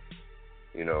bills.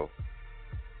 You know,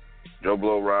 Joe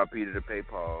Blow robbed Peter to pay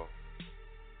Paul.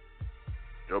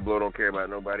 Joe Blow don't care about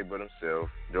nobody but himself.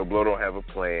 Joe Blow don't have a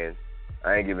plan.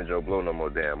 I ain't giving Joe Blow no more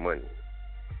damn money.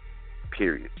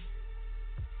 Period.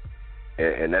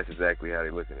 And that's exactly how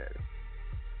they're looking at it.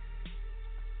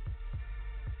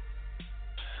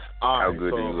 All right, how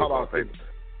good so do you look on paper?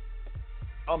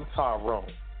 I'm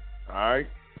Tyrone. All right.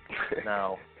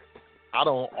 Now, I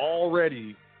don't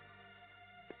already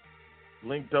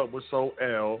linked up with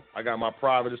L. I got my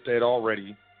private estate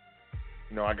already.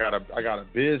 You know, I got a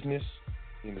business,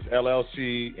 it's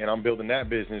LLC, and I'm building that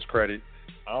business credit.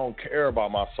 I don't care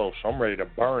about my social. I'm ready to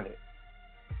burn it.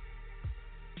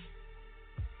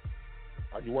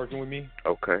 Are you working with me?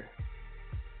 Okay.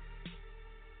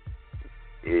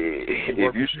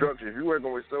 If you're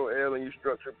working with L and you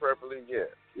structure properly,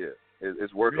 yeah,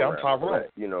 it's working. Yeah, I'm Tyrone.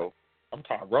 You know, I'm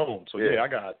Tyrone. So yeah, I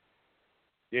got.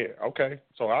 Yeah, okay.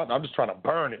 So I'm just trying to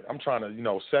burn it. I'm trying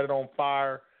to, set it on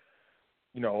fire.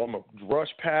 I'm gonna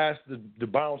rush past the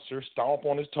bouncer, stomp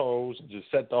on his toes, and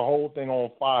just set the whole thing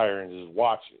on fire and just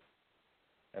watch it.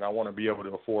 And I want to be able to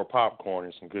afford popcorn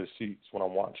and some good seats when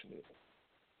I'm watching it.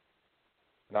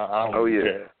 I don't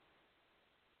care.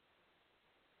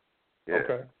 Yeah.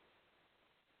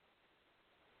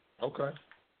 Okay.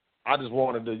 I just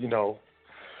wanted to,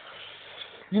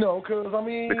 because I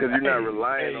mean, because you're not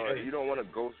relying on it. You don't want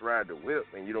to ghost ride the whip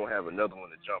and you don't have another one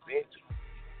to jump into.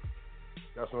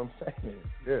 That's what I'm saying.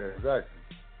 Yeah, exactly.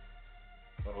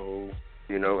 So,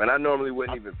 and I normally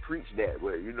wouldn't even preach that,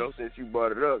 but since you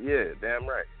brought it up, yeah, damn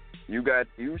right.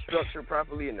 You structure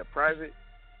properly in the private.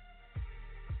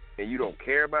 And you don't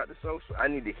care about the social, I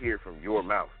need to hear from your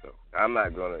mouth, though. I'm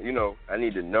not going to, I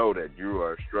need to know that you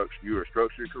are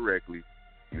structured correctly.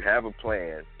 You have a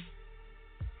plan.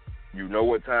 You know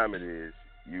what time it is.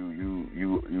 You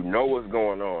know what's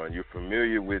going on. You're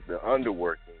familiar with the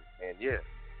underworking. And,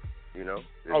 that's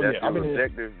your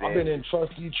objective. I've been in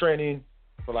trustee training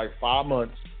for like 5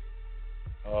 months.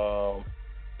 I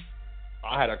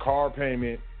had a car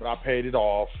payment, but I paid it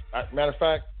off. Matter of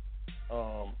fact,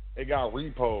 it got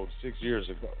repoed 6 years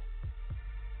ago.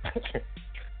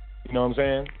 You know what I'm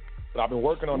saying? But I've been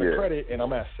working on the credit, and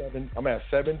I'm at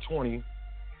 720,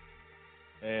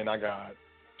 and I got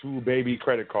 2 baby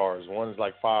credit cards. One's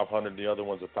like $500, the other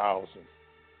one's $1,000,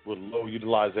 with low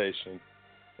utilization,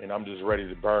 and I'm just ready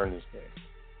to burn this thing.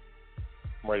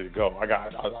 I'm ready to go.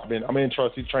 I'm in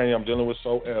trustee training. I'm dealing with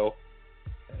L,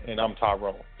 and I'm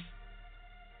Tyrone.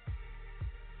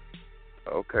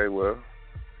 Okay, well.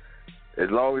 As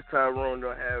long as Tyrone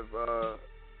don't have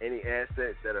any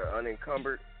assets that are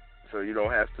unencumbered, so you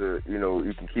don't have to,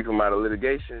 you can keep them out of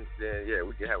litigation, then,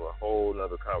 we can have a whole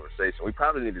other conversation. We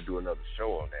probably need to do another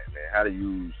show on that, man. How to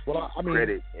use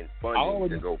credit and funding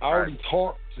to go private. I already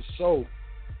talked to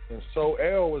and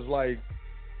L was like,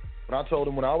 when I told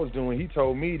him what I was doing, he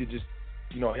told me to just,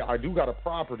 I do got a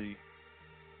property,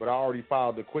 but I already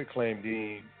filed the quitclaim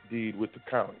deed with the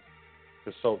county.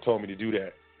 Because told me to do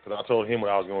that. Because I told him what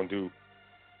I was going to do.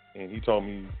 And he told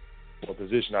me what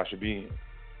position I should be in.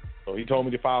 So he told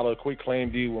me to file a quick claim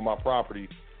deed with my property,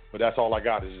 but that's all I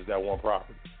got is just that one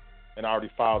property. And I already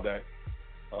filed that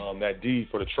that deed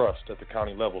for the trust at the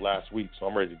county level last week, so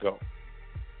I'm ready to go.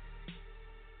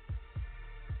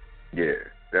 Yeah,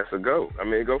 that's a go. I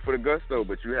mean, go for the gusto,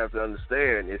 but you have to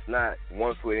understand it's not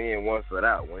 1 foot in, 1 foot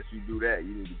out. Once you do that,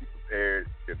 you need to be prepared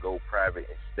to go private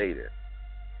and stay there.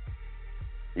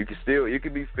 You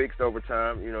can be fixed over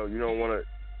time. You know, you don't want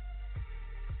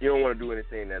to do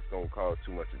anything that's gonna cause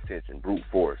too much attention, brute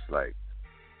force. Like,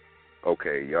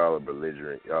 okay, y'all are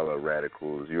belligerent, y'all are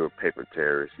radicals, you're a paper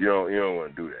terrorist. You don't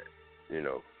want to do that. You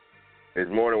know, there's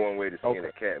more than one way to skin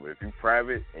a cat. But if you're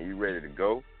private and you're ready to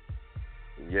go,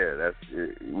 yeah,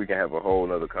 we can have a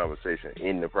whole other conversation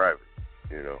in the private.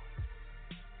 You know.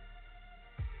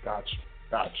 Gotcha.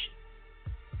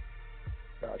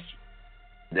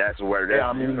 That's where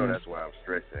that's why I'm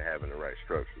stressing having the right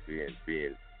structure,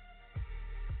 being.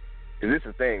 Cause it's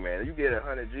the thing, man. You get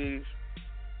 100 G's,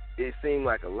 it seems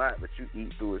like a lot, but you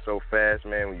eat through it so fast,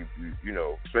 man. When you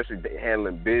know, especially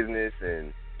handling business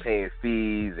and paying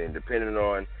fees and depending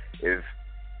on if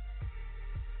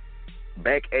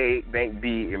Bank A, Bank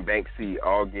B, and Bank C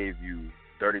all gave you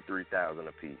 $33,000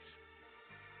 apiece.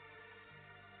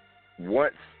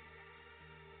 Once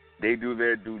they do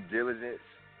their due diligence,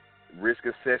 risk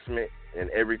assessment, and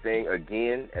everything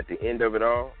again at the end of it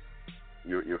all,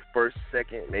 your first,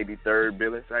 second, maybe third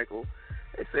billing cycle,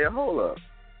 they say, hold up,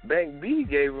 Bank B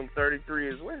gave them 33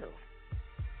 as well.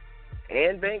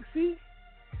 And Bank C?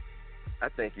 I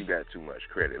think you got too much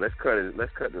credit. Let's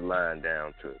cut the line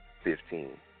down to 15.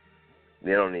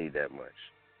 They don't need that much.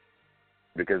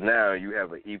 Because now you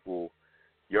have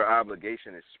your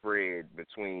obligation is spread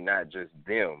between not just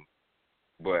them,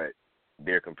 but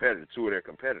their competitors, two of their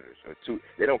competitors.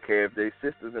 They don't care if they're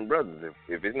sisters and brothers.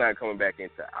 If it's not coming back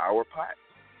into our pot,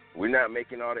 we're not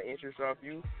making all the interest off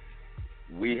you,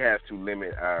 we have to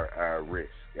limit our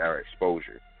risk, our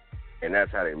exposure. And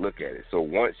that's how they look at it. So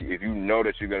if you know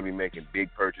that you're going to be making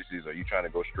big purchases or you're trying to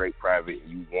go straight private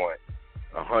and you want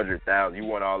 100,000, you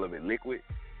want all of it liquid,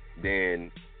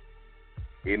 then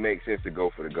it makes sense to go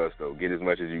for the gusto. Get as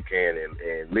much as you can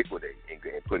and liquidate and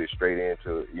put it straight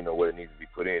into, what it needs to be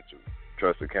put into.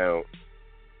 Trust account,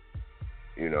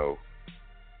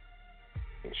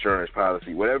 insurance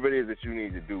policy, whatever it is that you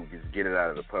need to do, just get it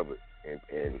out of the public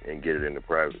and get it into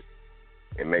private.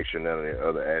 And make sure none of the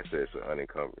other assets are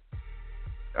unencumbered.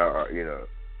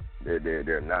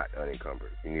 They're not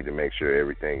unencumbered. You need to make sure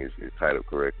everything is tied up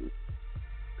correctly.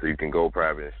 So you can go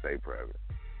private and stay private.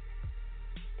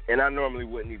 And I normally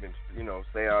wouldn't even,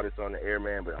 say all this on the air,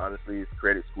 man, but honestly, it's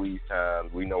credit squeeze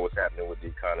time. We know what's happening with the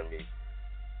economy.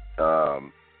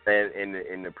 And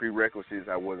in the prerequisites,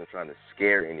 I wasn't trying to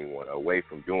scare anyone away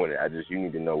from doing it. You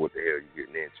need to know what the hell you're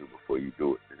getting into before you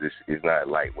do it. It's not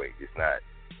lightweight. It's not,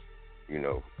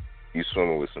 you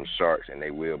swimming with some sharks and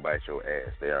they will bite your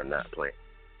ass. They are not playing.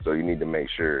 So you need to make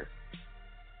sure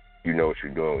you know what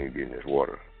you're doing when you get in this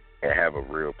water and have a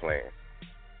real plan.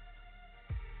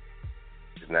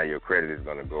 Because now your credit is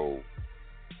going to go,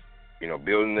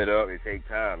 building it up, it takes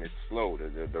time. It's slow.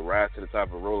 The rise to the top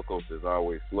of a roller coaster is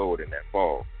always slower than that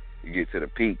fall. You get to the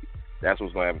peak, that's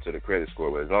what's going to happen to the credit score.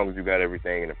 But as long as you got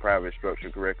everything in the private structure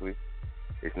correctly,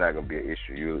 it's not going to be an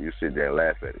issue. You'll sit there and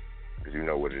laugh at it because you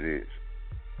know what it is.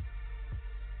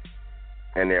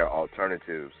 And there are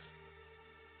alternatives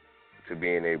to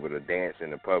being able to dance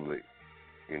in the public,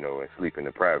 and sleep in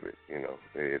the private,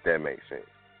 if that makes sense.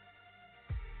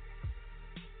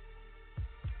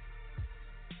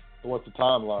 So what's the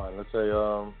timeline? Let's say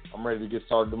I'm ready to get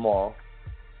started tomorrow.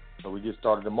 So we get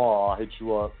started tomorrow. I'll hit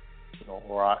you up,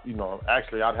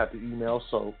 actually I'd have to email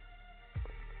Soap,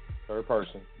 third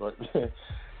person, but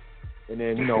and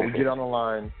then we get on the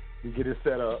line, we get it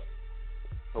set up.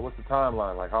 So what's the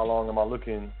timeline? Like, how long am I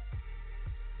looking?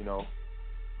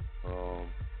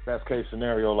 Best case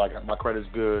scenario, like my credit's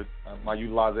good, my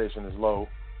utilization is low,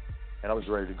 and I'm just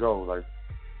ready to go. Like,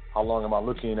 how long am I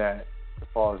looking at as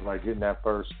far as like getting that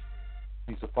first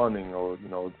piece of funding or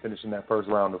finishing that first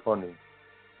round of funding?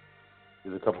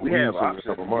 Is a couple we weeks have or options a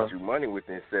couple to months? get you money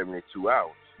within 72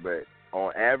 hours, but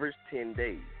on average 10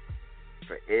 days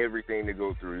for everything to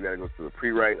go through. You got to go through a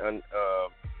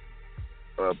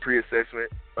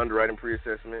pre-assessment, underwriting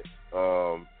pre-assessment.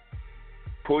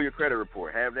 Pull your credit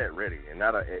report, have that ready, and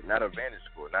not a Vantage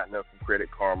score, not enough from Credit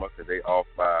Karma because they off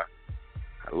by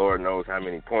Lord knows how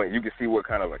many points. You can see what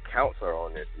kind of accounts are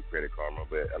on there through Credit Karma,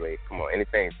 but I mean, come on,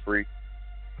 anything's free.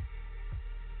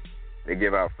 They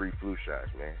give out free flu shots,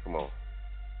 man. Come on,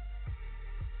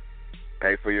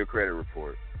 pay for your credit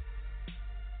report.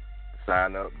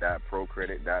 Sign up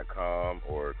 .procredit.com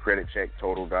or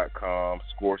creditchecktotal.com,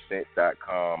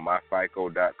 scoresense.com,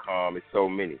 myfico.com. It's so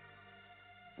many.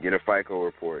 Get a FICO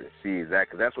report and see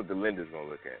exactly. That's what the lender's going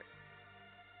to look at.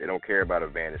 They don't care about a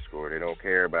Vantage score. They don't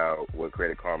care about what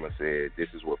Credit Karma said. This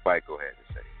is what FICO had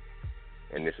to say,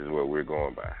 and this is what we're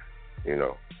going by. You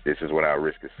know, this is what our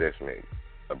risk assessment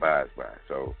abides by.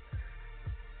 So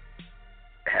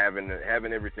having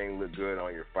everything look good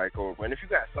on your FICO, and if you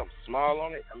got something small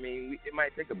on it, I mean, it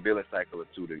might take a billing cycle or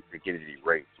two to get it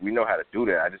erased. We know how to do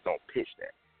that. I just don't pitch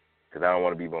that because I don't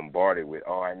want to be bombarded with,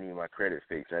 oh, I need my credit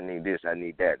fixed. I need this. I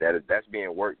need that. That's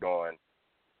being worked on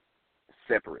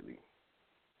separately.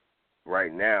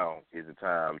 Right now is the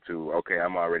time to, okay,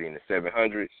 I'm already in the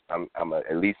 700s. I'm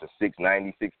at least a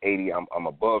 690, 680. I'm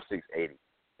above 680,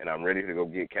 and I'm ready to go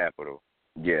get capital.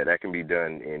 Yeah, that can be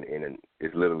done in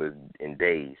as little as in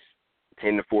days.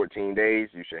 10 to 14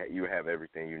 days, you have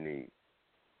everything you need.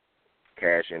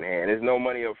 Cash in hand. There's no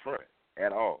money up front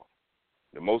at all.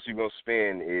 The most you're going to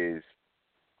spend is,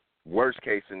 worst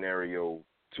case scenario,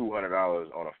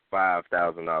 $200 on a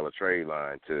 $5,000 trade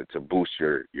line to boost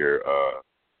your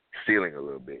ceiling a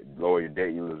little bit, lower your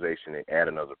debt utilization, and add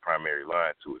another primary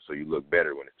line to it so you look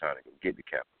better when it's time to get the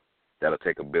capital. That'll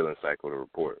take a billing cycle to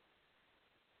report.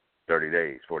 30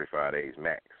 days, 45 days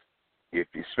max.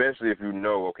 Especially if you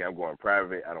know, okay, I'm going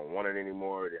private, I don't want it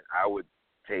anymore, then I would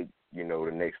take,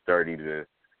 the next 30 to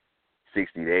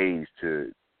 60 days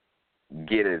to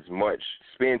get as much,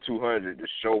 spend $200 to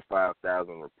show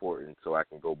 $5,000 reporting so I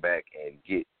can go back and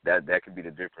get that. That could be the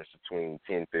difference between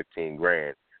 $10,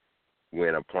 $15,000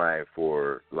 when applying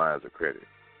for lines of credit.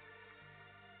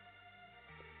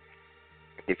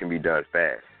 It can be done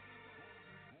fast,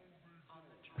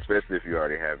 especially if you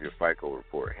already have your FICO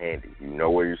report handy. You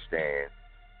know where you stand.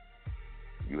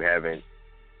 You haven't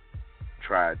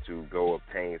tried to go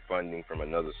obtain funding from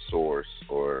another source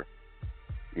or,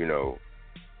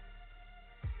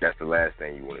 that's the last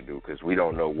thing you want to do because we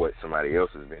don't know what somebody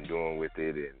else has been doing with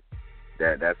it, and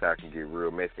that's how it can get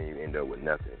real messy and you end up with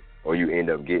nothing. Or you end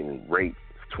up getting raped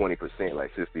 20%, like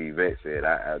Sister Yvette said.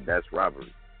 That's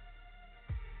robbery.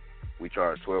 We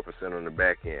charge 12% on the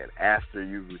back end after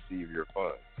you receive your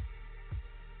funds.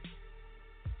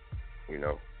 You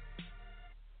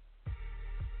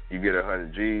get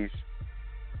 100 G's,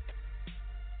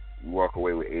 you walk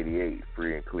away with 88,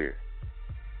 free and clear.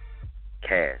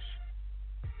 Cash.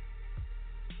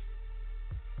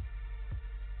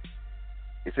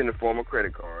 It's in the form of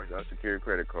credit cards, unsecured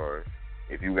credit cards.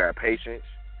 If you got patience,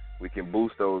 we can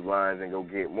boost those lines and go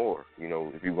get more.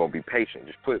 If you're gonna be patient,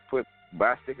 just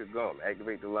buy a stick of gum,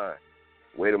 activate the line,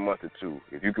 wait a month or two.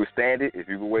 If you could stand it, if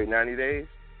you could wait 90 days,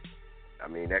 I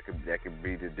mean that could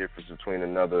be the difference between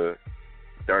another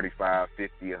 35,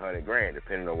 50, $100,000,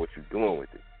 depending on what you're doing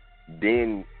with it.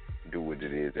 Then do what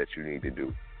it is that you need to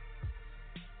do.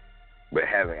 But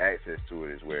having access to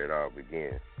it is where it all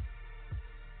begins.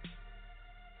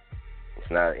 It's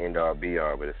not an end-all,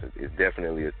 be-all, but it's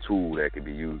definitely a tool that can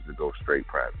be used to go straight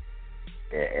private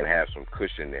and have some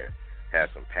cushion there, have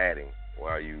some padding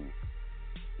while you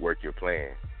work your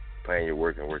plan your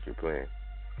work and work your plan.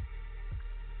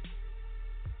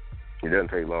 It doesn't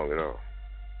take long at all.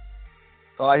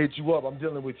 So I hit you up. I'm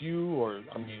dealing with you, or,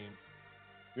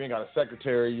 you ain't got a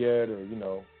secretary yet,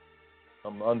 or,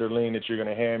 some underling that you're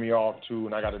going to hand me off to,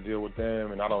 and I got to deal with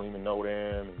them, and I don't even know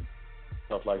them, and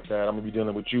stuff like that. I'm going to be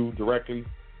dealing with you directly,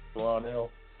 TORAN L.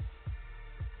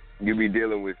 You'll be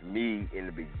dealing with me in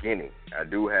the beginning. I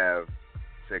do have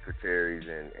secretaries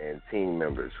and team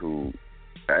members who,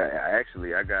 I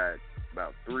got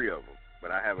about 3 of them,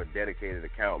 but I have a dedicated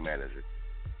account manager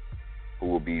who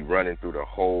will be running through the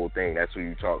whole thing. That's who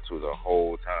you talk to the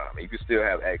whole time. You can still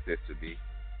have access to me,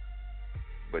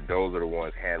 but those are the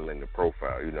ones handling the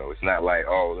profile. It's not like,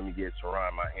 oh, let me get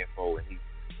TORAN my info and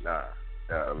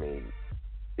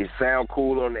it sounds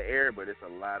cool on the air, but it's a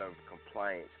lot of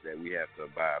compliance that we have to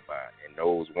abide by. And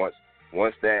those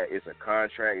once that it's a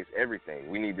contract, it's everything.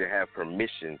 We need to have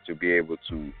permission to be able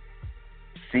to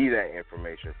see that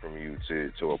information from you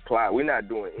to apply. We're not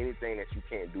doing anything that you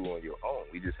can't do on your own.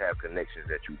 We just have connections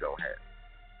that you don't have.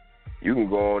 You can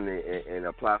go on and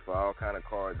apply for all kind of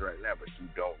cards right now, but you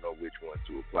don't know which one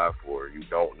to apply for. You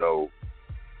don't know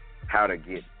how to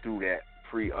get through that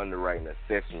pre-underwriting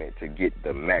assessment to get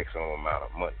the maximum amount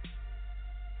of money.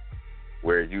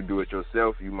 Whereas you do it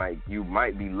yourself, you might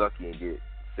be lucky and get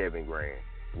 $7,000.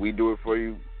 We do it for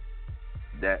you,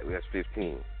 that's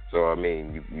 15. So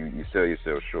you sell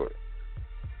yourself short.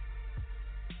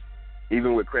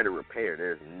 Even with credit repair,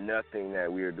 there's nothing that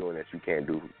we are doing that you can't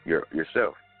do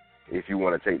yourself. If you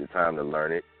want to take the time to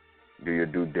learn it, do your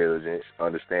due diligence,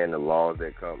 understand the laws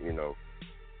that come, you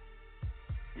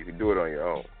can do it on your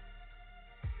own.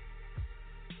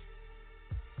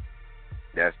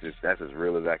 That's as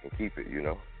real as I can keep it,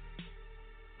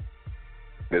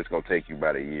 But it's gonna take you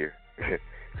about a year.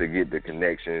 to get the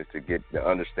connections, to get to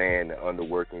understand the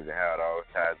underworkings and how it all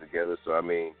ties together. So I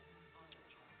mean,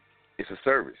 it's a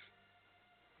service.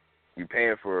 You're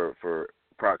paying for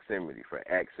proximity, for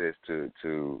access to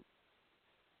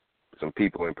some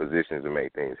people in positions to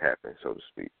make things happen, so to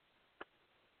speak.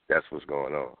 That's what's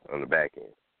going on the back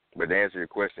end. But to answer your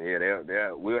question,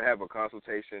 yeah, we'll have a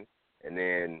consultation, and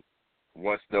then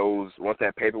once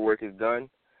that paperwork is done,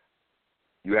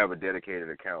 you have a dedicated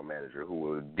account manager who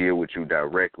will deal with you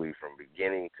directly from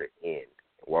beginning to end,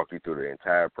 walk you through the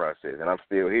entire process. And I'm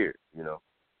still here, you know.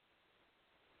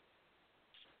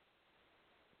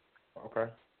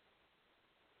 Okay,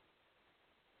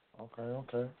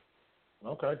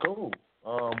 cool.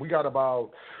 We got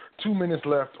about 2 minutes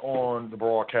left on the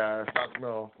broadcast.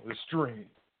 No, the stream.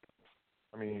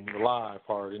 I mean, the live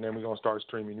part, and then we're going to start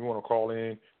streaming. You want to call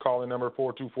in number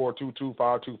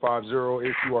 424-225-250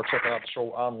 if you are checking out the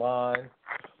show online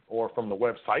or from the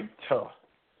website.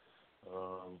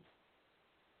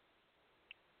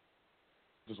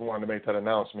 Just wanted to make that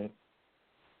announcement.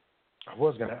 I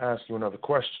was going to ask you another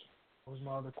question. What was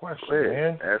my other question,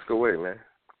 man? Ask away, man.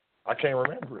 I can't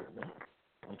remember it, man.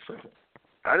 I'm tripping.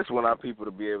 I just want our people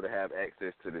to be able to have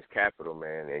access to this capital,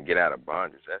 man, and get out of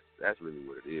bondage. That's really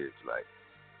what it is. Like,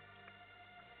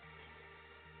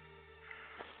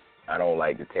 I don't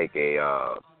like to take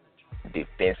a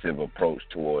defensive approach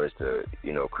towards the,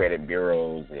 credit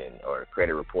bureaus or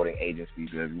credit reporting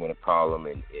agencies, whatever you want to call them,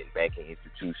 and banking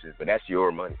institutions. But that's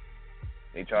your money.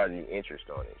 They charge you interest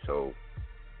on it. So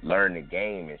learn the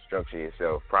game and structure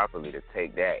yourself properly to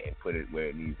take that and put it where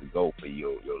it needs to go for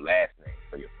your last name,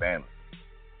 for your family.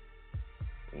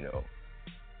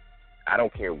 I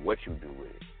don't care what you do with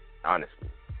it, honestly.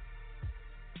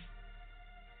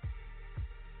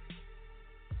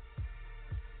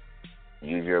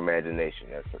 Use your imagination.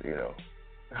 That's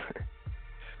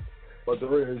But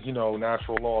there is,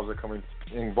 natural laws that come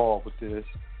involved with this.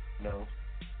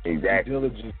 Exactly. Due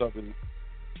diligence of it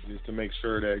is to make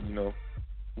sure that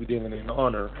we dealing in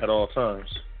honor at all times.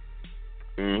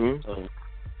 Mhm. So,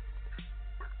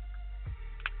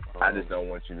 I just don't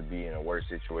want you to be in a worse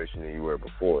situation than you were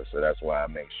before. So that's why I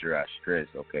make sure I stress,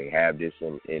 okay, have this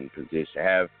in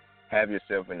position. Have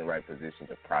yourself in the right position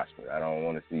to prosper. I don't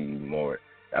want to see you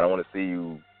I don't want to see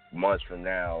you months from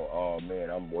now, oh man,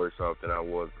 I'm worse off than I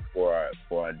was before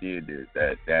I did this.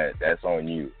 That's on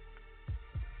you.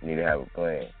 You need to have a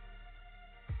plan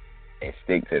and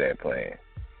stick to that plan.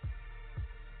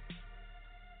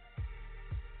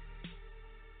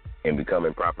 And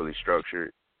becoming properly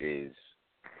structured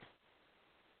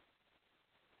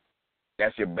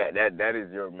that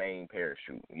is your main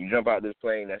parachute. You jump out this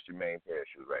plane, that's your main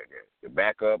parachute right there. Your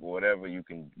backup or whatever, you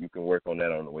can work on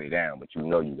that on the way down, but you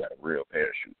got a real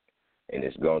parachute, and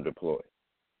it's going to deploy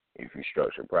if you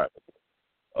structure properly.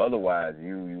 Otherwise,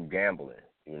 you gambling,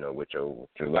 with your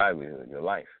livelihood, your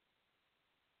life.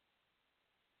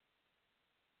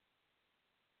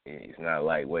 It's not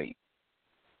lightweight.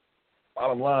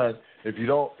 Bottom line, if you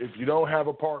don't have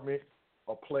an apartment,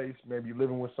 a place, maybe you're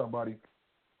living with somebody,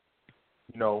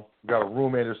 you got a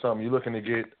roommate or something, you're looking to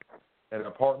get an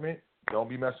apartment, don't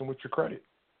be messing with your credit.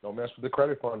 Don't mess with the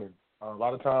credit funding. A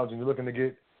lot of times when you're looking to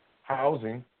get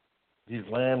housing, these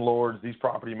landlords, these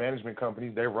property management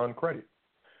companies, they run credit.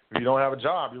 If you don't have a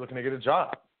job, you're looking to get a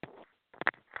job.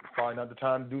 It's probably not the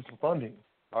time to do some funding.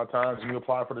 A lot of times when you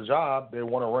apply for the job, they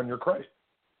want to run your credit.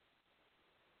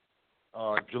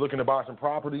 If you're looking to buy some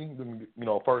property,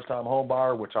 first-time home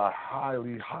buyer, which I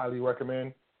highly, highly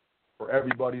recommend for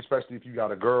everybody, especially if you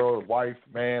got a girl, a wife,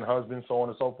 man, husband, so on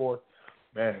and so forth.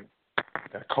 Man,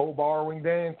 that co-borrowing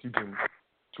dance, you can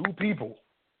 2 people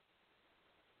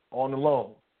on the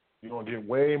loan. You're going to get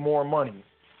way more money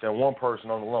than one person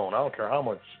on the loan. I don't care how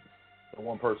much the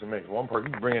one person makes. One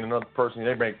person, you bring in another person,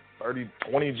 they make 30,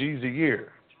 20 G's a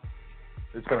year.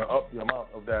 It's going to up the amount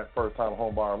of that first-time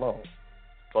home buyer loan.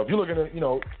 So if you're looking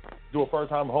to, do a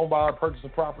first-time home buyer, purchase a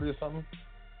property or something,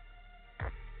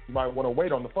 you might want to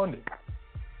wait on the funding.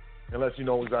 Unless you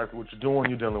know exactly what you're doing.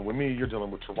 You're dealing with me. You're dealing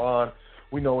with TORAN.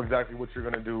 We know exactly what you're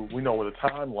going to do. We know with a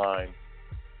timeline.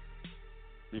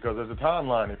 Because there's a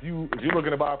timeline. If you're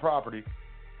looking to buy a property,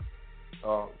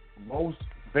 most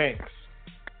banks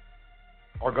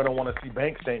are going to want to see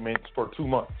bank statements for 2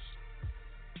 months.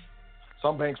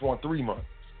 Some banks want 3 months.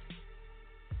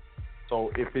 So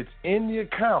if it's in the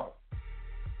account,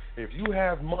 if you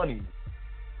have money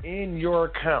in your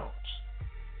account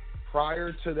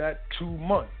prior to that 2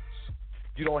 months,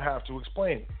 you don't have to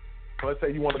explain it. So let's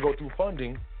say you want to go through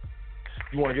funding,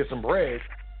 you want to get some bread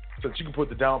so that you can put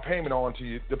the down payment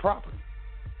onto the property.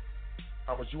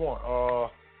 How much you want?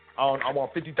 I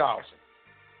want $50,000.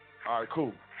 All right,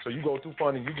 cool. So you go through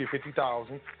funding, you get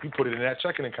 $50,000, you put it in that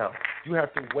checking account. You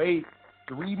have to wait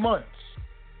 3 months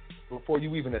before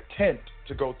you even attempt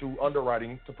to go through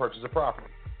underwriting to purchase a property.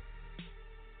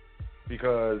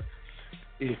 Because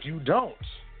if you don't,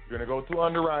 you're going to go through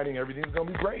underwriting, everything's going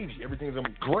to be gravy, everything's going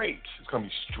to be great, it's going to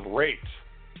be straight.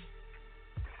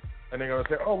 And they're going to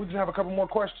say, oh, we just have a couple more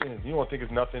questions. You don't think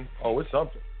it's nothing. Oh, it's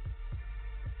something.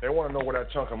 They want to know where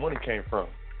that chunk of money came from.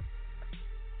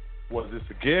 Was this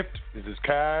a gift? Is this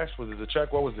cash? Was this a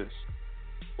check? What was this?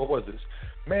 What was this?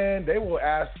 Man, they will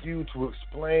ask you to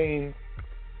explain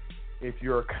if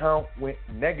your account went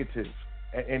negative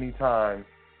at any time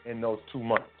in those 2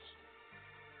 months.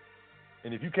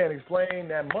 And if you can't explain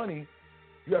that money,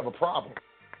 you have a problem.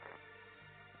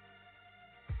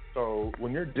 So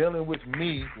when you're dealing with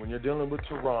me, when you're dealing with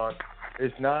TORAN,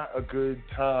 it's not a good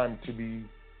time to be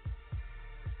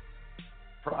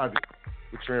private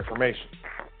with your information.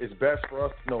 It's best for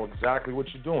us to know exactly what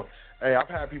you're doing. Hey, I've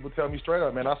had people tell me straight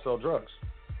up, man, I sell drugs.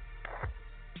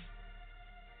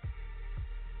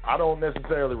 I don't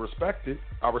necessarily respect it.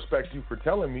 I respect you for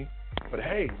telling me. But,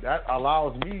 hey, that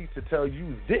allows me to tell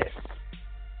you this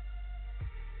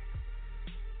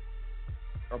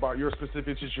about your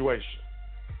specific situation.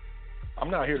 I'm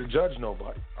not here to judge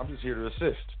nobody. I'm just here to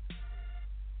assist.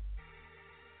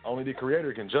 Only the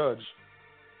Creator can judge.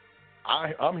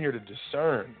 I'm here to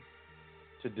discern,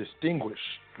 to distinguish,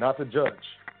 not to judge,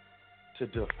 to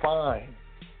define,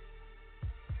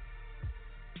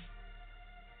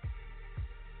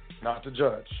 not to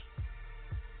judge.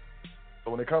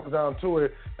 So when it comes down to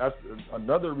it, that's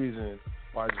another reason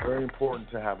why it's very important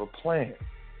to have a plan.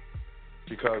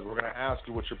 Because we're going to ask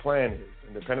you what your plan is.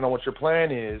 And depending on what your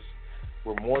plan is,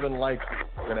 we're more than likely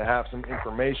going to have some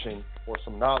information or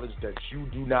some knowledge that you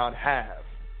do not have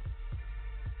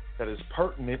that is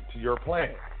pertinent to your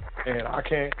plan. And I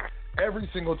can't, every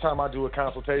single time I do a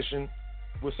consultation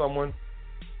with someone,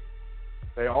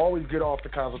 they always get off the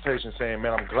consultation saying,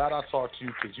 man, I'm glad I talked to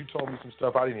you because you told me some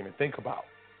stuff I didn't even think about.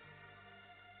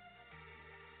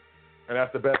 And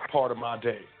that's the best part of my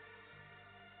day.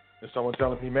 And someone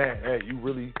telling me, man, hey, you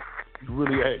really,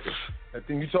 hey, that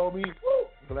thing you told me, woo,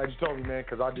 I'm glad you told me, man,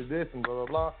 because I did this and blah, blah,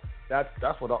 blah.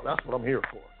 That's what I'm here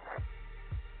for.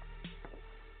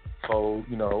 So,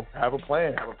 have a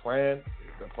plan. Have a plan.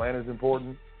 The plan is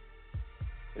important.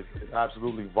 It's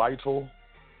absolutely vital.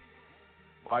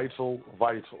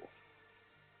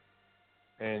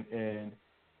 And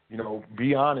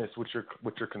be honest with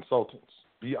your consultants.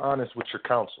 Be honest with your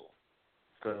counsel.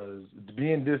 Because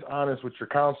being dishonest with your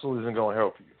counsel isn't going to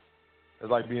help you.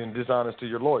 It's like being dishonest to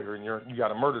your lawyer and you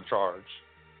got a murder charge.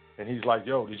 And he's like,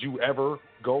 yo, did you ever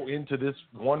go into this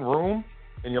one room?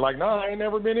 And you're like, nah, I ain't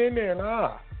never been in there,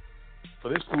 nah. So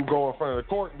this fool go in front of the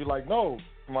court and be like, no,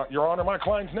 Your Honor, my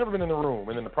client's never been in the room.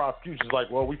 And then the prosecution's like,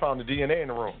 well, we found the DNA in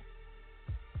the room.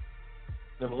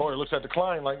 Then the lawyer looks at the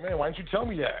client like, man, why didn't you tell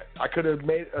me that? I could have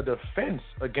made a defense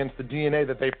against the DNA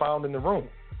that they found in the room.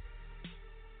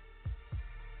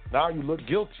 Now you look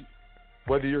guilty.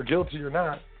 Whether you're guilty or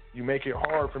not, you make it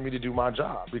hard for me to do my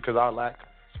job because I lack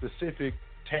specific,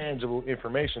 tangible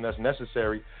information that's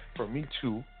necessary for me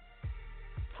to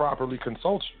properly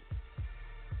consult you,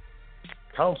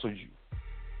 counsel you,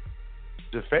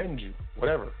 defend you,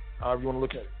 whatever, however you want to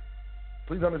look at it.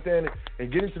 Please understand it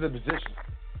and get into the position.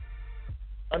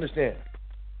 Understand,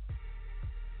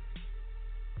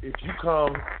 if you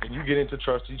come and you get into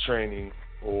trustee training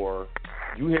or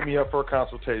you hit me up for a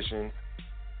consultation,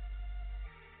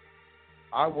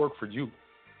 I work for you.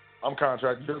 I'm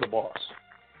contracted. You're the boss.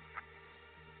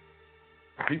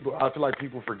 I feel like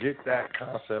people forget that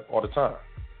concept all the time.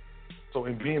 So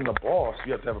in being the boss,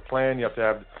 you have to have a plan. You have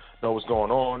to know what's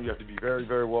going on. You have to be very,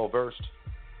 very well versed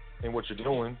in what you're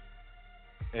doing.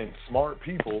 And smart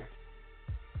people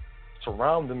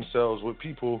surround themselves with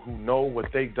people who know what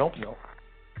they don't know.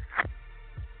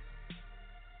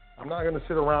 I'm not going to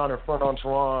sit around in front on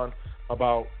TORAN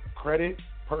about credit,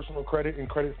 personal credit, and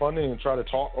credit funding and try to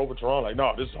talk over TORAN like,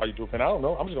 no, this is how you do it. And I don't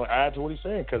know. I'm just going to add to what he's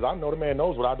saying because I know the man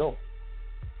knows what I don't.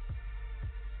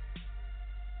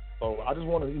 So I just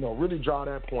want to, really draw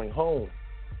that point home.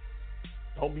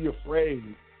 Don't be afraid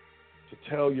to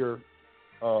tell your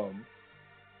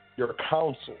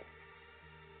counsel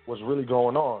what's really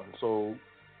going on so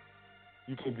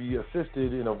you can be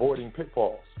assisted in avoiding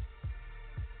pitfalls.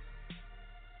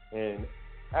 And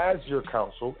as your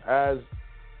counsel, as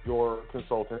your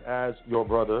consultant, as your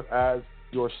brother, as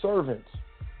your servant,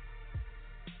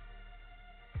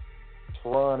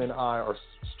 TORAN and I are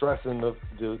stressing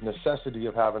the necessity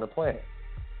of having a plan.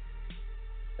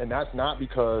 And that's not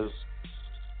because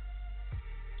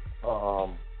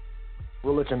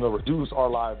we're looking to reduce our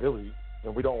liability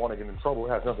and we don't want to get in trouble, it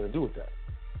has nothing to do with that.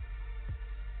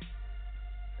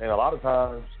 And a lot of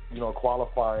times,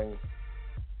 qualifying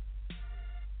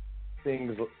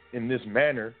things in this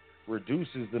manner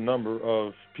reduces the number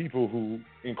of people who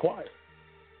inquire.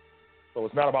 So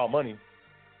it's not about money.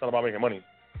 It's not about making money.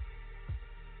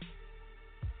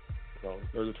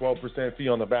 There's a 12% fee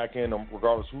on the back end,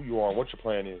 regardless who you are and what your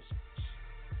plan is.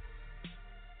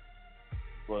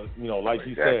 But, like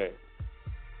you said,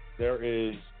 there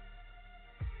is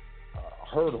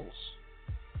hurdles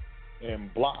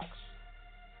and blocks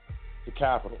to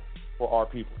capital for our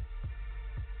people.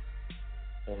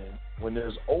 And when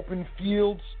there's open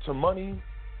fields to money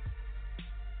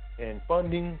and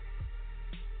funding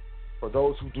for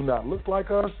those who do not look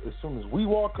like us, as soon as we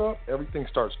walk up, everything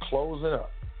starts closing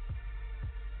up.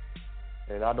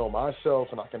 And I know myself,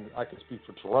 and I can speak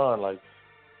for TORAN, like,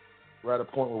 we're at a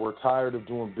point where we're tired of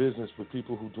doing business with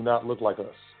people who do not look like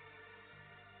us.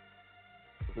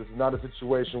 This is not a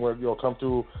situation where you'll come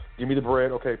through, give me the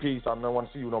bread, okay, peace, I don't want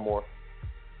to see you no more.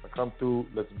 I come through,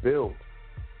 let's build.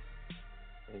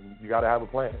 And you got to have a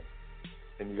plan.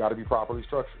 And you got to be properly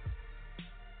structured.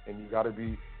 And you got to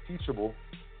be teachable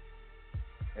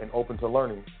and open to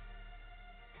learning.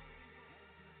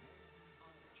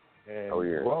 And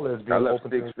as well as being I left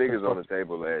open 6 to figures on the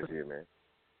table last year, man.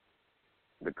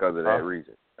 Because of that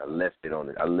reason. I left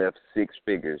 6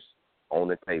 figures on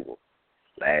the table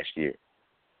last year.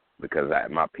 Because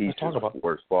my piece was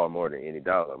worth far more than any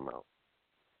dollar amount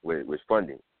with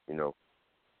funding,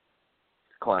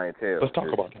 clientele. Let's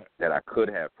talk about that I could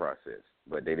have processed,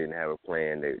 but they didn't have a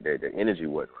plan. The energy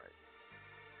wasn't right.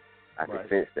 I could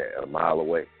sense that a mile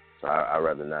away. So I'd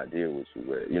rather not deal with you.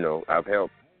 But, I've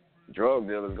helped drug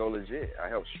dealers go legit. I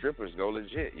help strippers go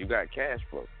legit. You got cash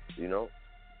flow,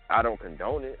 I don't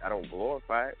condone it. I don't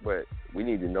glorify it, but we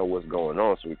need to know what's going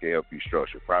on so we can help you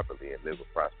structure properly and live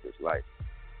a prosperous life.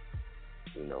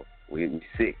 We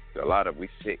sick. We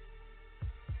sick.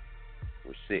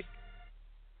 We're sick.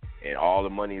 And all the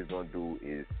money is going to do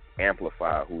is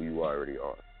amplify who you already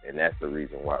are. And that's the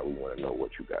reason why we want to know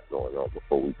what you got going on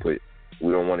before we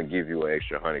don't want to give you an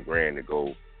extra $100,000 to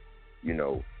go,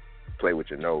 play with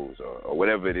your nose or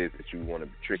whatever it is that you want to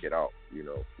trick it out. We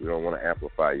don't want to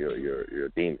amplify your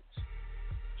demons.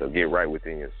 So get right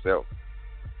within yourself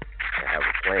and have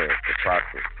a plan to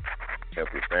prosper, help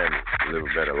your family live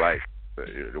a better life.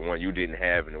 The one you didn't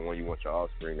have and the one you want your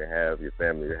offspring to have, your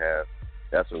family to have.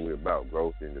 That's what we're about: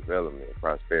 growth and development, and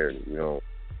prosperity. We don't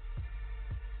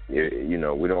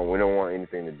want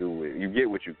anything to do with. You get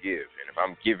what you give, and if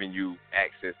I'm giving you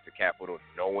access to capital,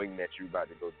 knowing that you're about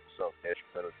to go do something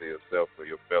detrimental to yourself or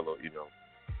your fellow,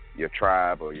 your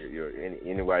tribe or your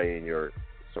anybody in your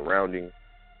surrounding,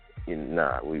 I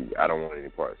don't want any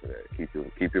parts of that.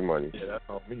 Keep your money. Yeah, that's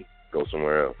on me. Go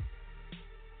somewhere else.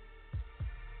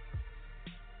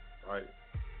 Right.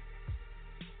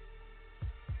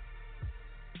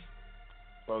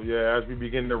 So as we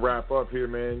begin to wrap up here,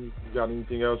 man, you got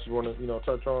anything else you want to,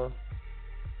 touch on?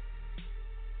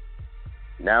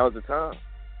 Now is the time.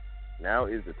 Now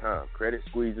is the time. Credit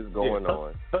squeeze is going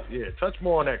on. Touch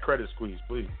more on that credit squeeze,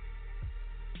 please.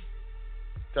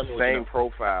 Tell me Same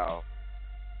profile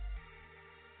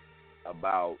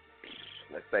about,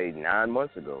 let's say, 9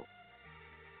 months ago.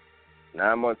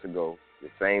 9 months ago, the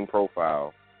same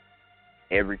profile.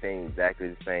 Everything exactly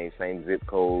the same zip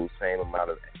codes, same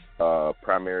amount of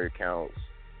primary accounts,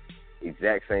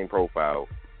 exact same profile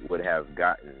would have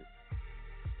gotten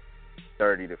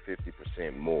 30 to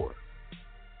 50% more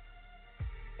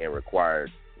and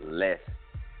required less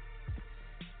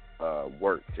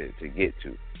work to get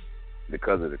to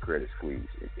because of the credit squeeze.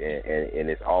 And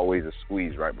it's always a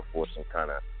squeeze right before some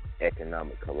kind of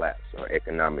economic collapse or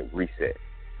economic reset,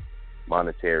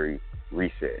 monetary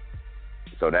reset.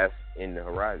 So that's in the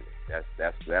horizon.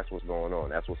 That's what's going on.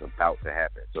 That's what's about to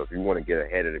happen. So if you want to get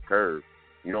ahead of the curve,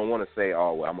 you don't want to say,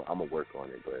 "Oh, well, I'm gonna work on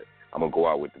it, but I'm gonna go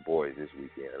out with the boys this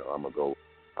weekend, or I'm gonna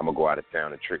go out of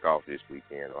town and trick off this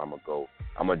weekend, or I'm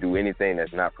gonna do anything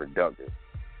that's not productive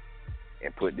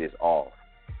and put this off."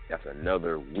 That's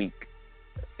another week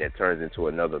that turns into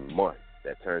another month,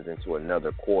 that turns into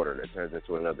another quarter, that turns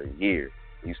into another year.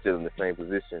 You still in the same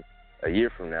position a year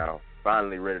from now,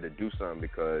 finally ready to do something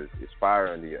because it's fire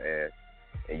under your ass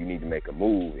and you need to make a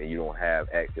move and you don't have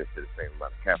access to the same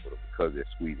amount of capital because they're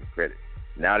squeezing credit.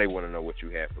 Now they want to know what you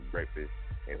had for breakfast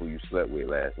and who you slept with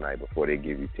last night before they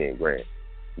give you $10,000.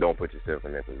 Don't put yourself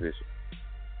in that position.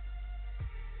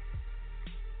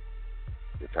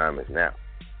 The time is now.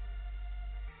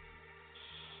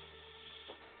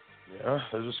 Yeah,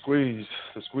 there's a squeeze.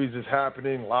 The squeeze is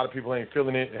happening. A lot of people ain't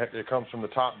feeling it. It comes from the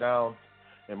top down.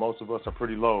 and most of us are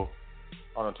pretty low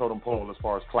on a totem pole as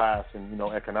far as class and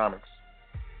economics.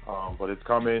 But it's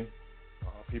coming.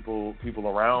 People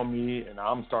around me, and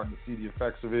I'm starting to see the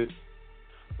effects of it,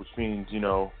 which means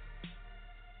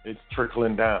it's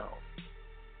trickling down.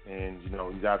 And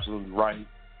he's absolutely right.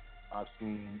 I've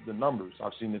seen the numbers.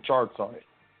 I've seen the charts on it,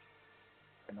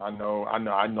 and I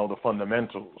know the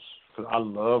fundamentals because I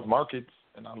love markets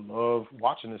and I love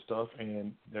watching this stuff.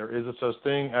 And there is a such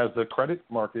thing as the credit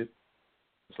market.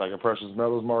 It's like a precious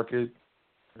metals market.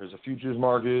 There's a futures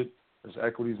market. There's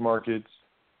equities markets.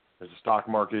 There's a stock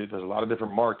market. There's a lot of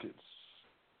different markets.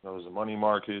 There's a money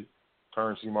market,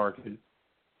 currency market,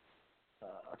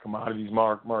 a commodities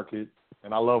market,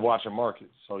 and I love watching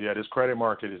markets. So, yeah, this credit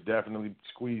market is definitely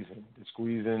squeezing. It's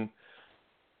squeezing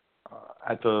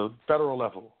at the federal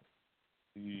level.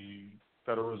 The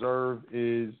Federal Reserve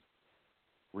is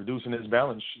reducing its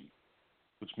balance sheet,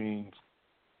 which means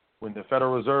when the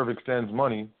Federal Reserve extends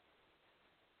money,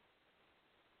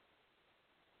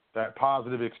 that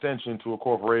positive extension to a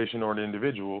corporation or an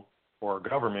individual or a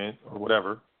government or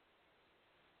whatever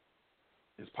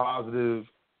is positive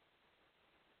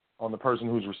on the person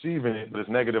who's receiving it, but it's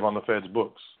negative on the Fed's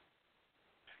books.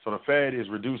 So the Fed is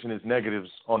reducing its negatives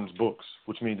on its books,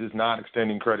 which means it's not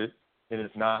extending credit and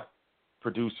it's not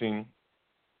producing,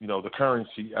 the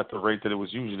currency at the rate that it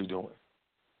was usually doing.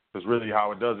 Because really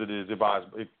how it does it is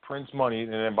it prints money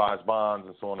and then buys bonds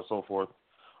and so on and so forth,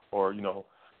 or,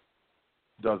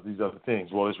 does these other things.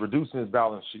 Well, it's reducing its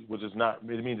balance sheet, which is not,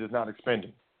 it means it's not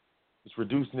expending. It's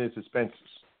reducing its expenses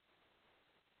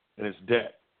and its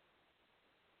debt,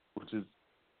 which is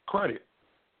credit.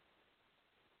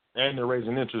 And they're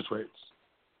raising interest rates.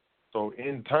 So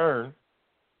in turn,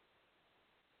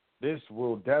 this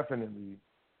will definitely,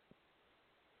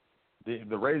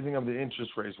 the raising of the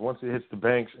interest rates, once it hits the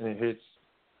banks and it hits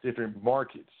different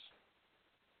markets,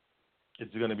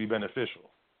 it's going to be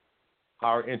beneficial.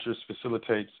 Higher interest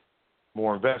facilitates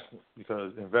more investment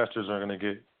because investors are going to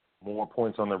get more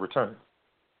points on their return.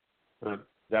 But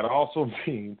that also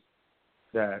means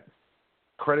that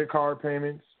credit card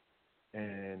payments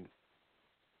and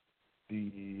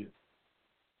the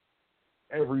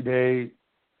everyday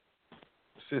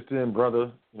sister and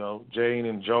brother, Jane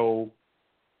and Joe,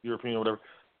 European or whatever,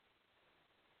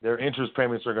 their interest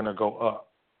payments are going to go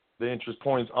up. The interest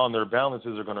points on their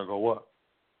balances are going to go up,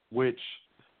 which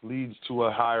leads to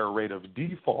a higher rate of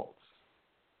defaults.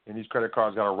 And these credit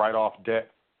cards got to write off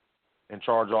debt and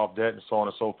charge off debt and so on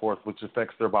and so forth, which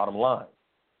affects their bottom line.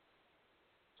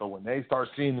 So when they start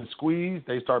seeing the squeeze,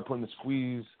 they start putting the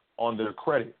squeeze on their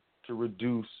credit to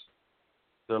reduce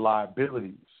their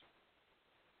liabilities,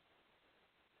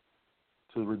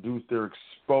 to reduce their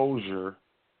exposure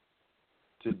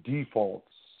to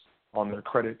defaults on their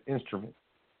credit instrument.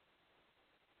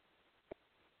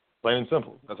 Plain and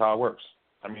simple. That's how it works.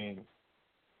 I mean,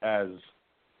 as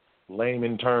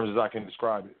layman terms as I can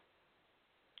describe it.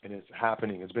 And it's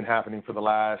happening. It's been happening for the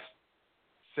last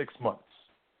 6 months.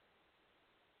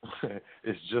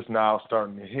 It's just now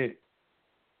starting to hit,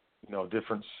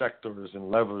 different sectors and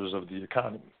levels of the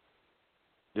economy,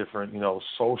 different,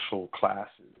 social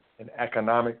classes and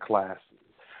economic classes.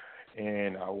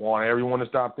 And I want everyone to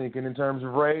stop thinking in terms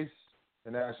of race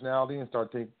and nationality and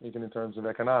start thinking in terms of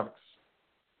economics.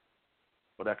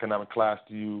 What economic class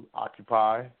do you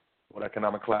occupy? What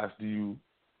economic class do you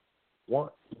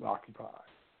want to occupy?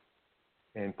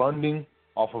 And funding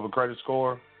off of a credit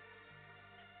score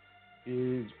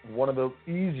is one of the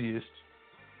easiest,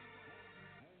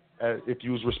 if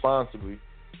used responsibly,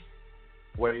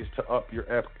 ways to up your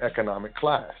economic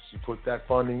class. You put that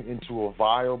funding into a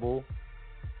viable,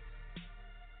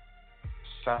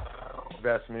 sound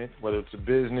investment, whether it's a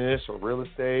business or real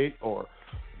estate or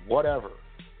whatever,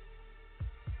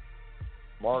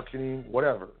 marketing,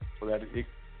 whatever, so that it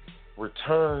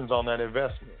returns on that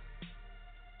investment.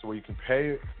 So where you can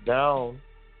pay down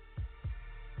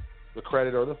the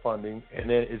credit or the funding, and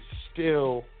then it's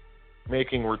still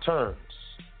making returns.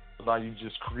 So now you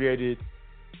just created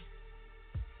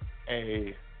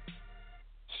a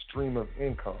stream of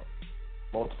income.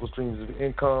 Multiple streams of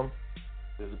income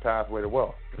is a pathway to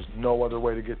wealth. There's no other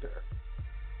way to get there.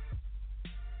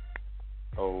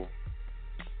 So,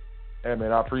 hey,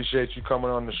 man, I appreciate you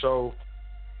coming on the show.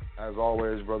 As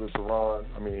always, Brother TORAN.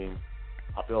 I mean,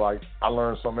 I feel like I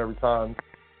learn something every time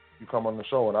you come on the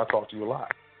show, and I talk to you a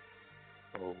lot.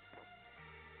 So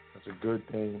that's a good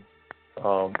thing.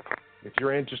 If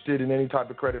you're interested in any type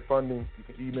of credit funding, you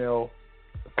can email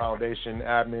the foundation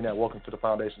admin at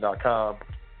welcometothefoundation.com.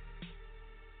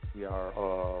 We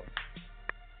are,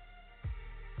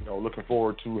 looking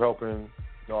forward to helping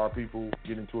our people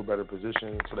get into a better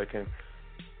position so they can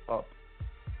up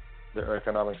their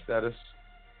economic status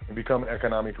and become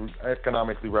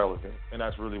economically relevant. And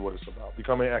that's really what it's about,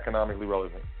 becoming economically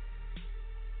relevant.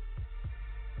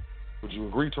 Would you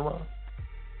agree, TORAN?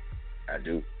 I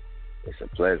do. It's a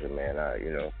pleasure, man.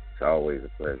 It's always a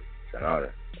pleasure. It's an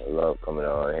honor. I love coming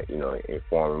on,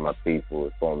 informing my people,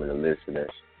 informing the listeners.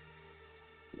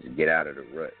 Just get out of the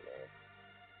rut, man.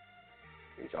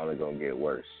 It's only gonna get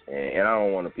worse, and I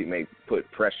don't want to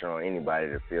put pressure on anybody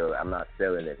to feel I'm not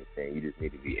selling anything. You just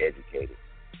need to be educated,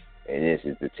 and this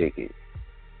is the ticket.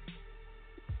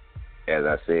 As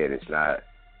I said, it's not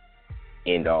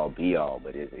end all be all,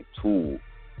 but it's a tool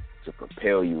to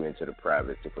propel you into the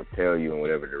private, to propel you in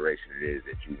whatever direction it is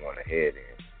that you want to head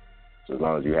in. So as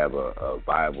long as you have a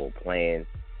viable plan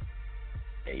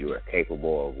and you are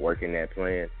capable of working that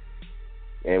plan,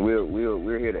 and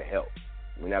we're here to help.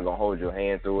 We're not gonna hold your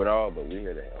hand through it all, but we're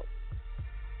here to help.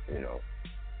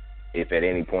 If at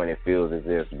any point it feels as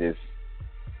if this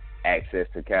access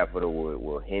to capital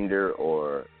will hinder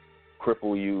or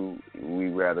cripple you,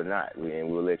 we'd rather not, and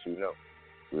we'll let you know.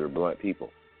 We're blunt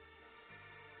people.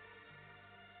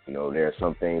 There are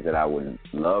some things that I would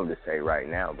love to say right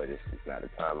now, but it's not the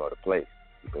time or the place.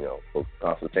 Book a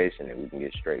consultation and we can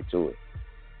get straight to it.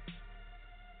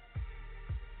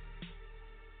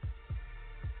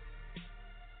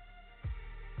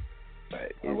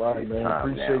 All right, man.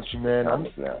 Appreciate you, man. Time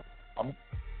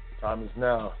is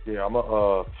now. Yeah, I'm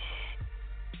gonna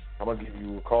give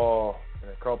you a call in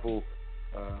a couple.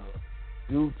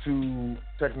 Due to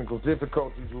technical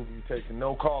difficulties, we'll be taking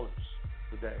no callers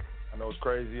today. I know it's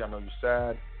crazy. I know you're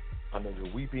sad. I know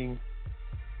you're weeping.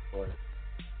 But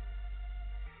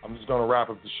I'm just going to wrap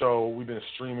up the show. We've been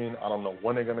streaming. I don't know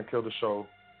when they're going to kill the show.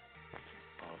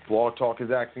 Blog Talk is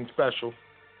acting special.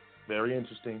 Very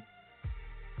interesting.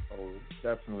 So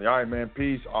definitely. All right, man.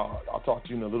 Peace. I'll talk to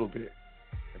you in a little bit.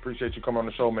 I appreciate you coming on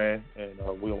the show, man. And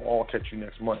we'll all catch you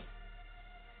next month.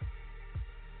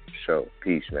 Show.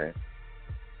 Peace, man.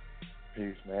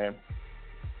 Peace, man.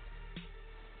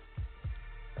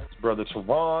 That's Brother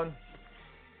TORAN.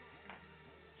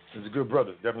 He's a good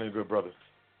brother. Definitely a good brother.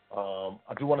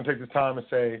 I do want to take this time and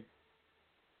say,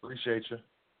 appreciate you.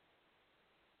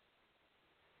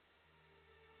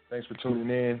 Thanks for tuning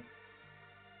in.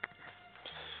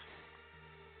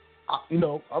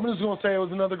 I'm just going to say it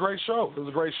was another great show. It was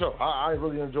a great show. I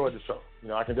really enjoyed the show.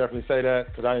 I can definitely say that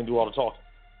because I didn't do all the talking.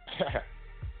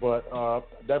 But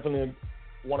definitely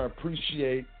want to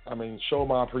show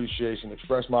my appreciation,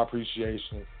 express my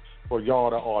appreciation for y'all,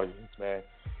 the audience, man.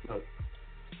 Look,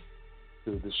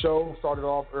 the show started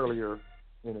off earlier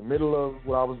in the middle of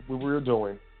what we were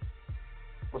doing.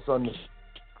 All of a sudden,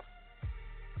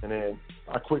 and then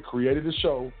I created the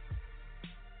show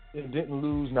and didn't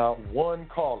lose not one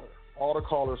caller. All the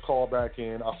callers called back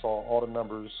in. I saw all the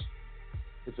numbers.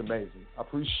 It's amazing. I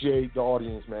appreciate the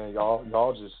audience, man. Y'all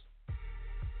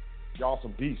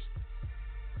some beasts.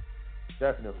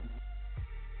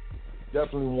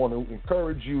 Definitely want to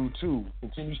encourage you to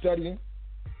continue studying,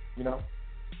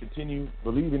 continue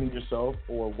believing in yourself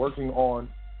or working on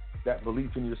that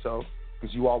belief in yourself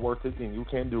because you are worth it and you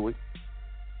can do it.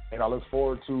 And I look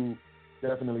forward to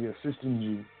definitely assisting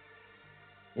you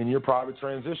in your private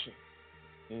transition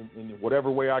in whatever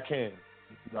way I can.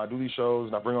 I do these shows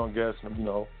and I bring on guests and,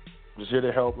 I'm just here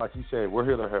to help. Like you said, we're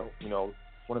here to help.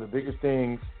 One of the biggest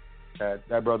things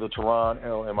that brother TORAN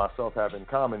L and myself have in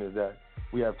common is that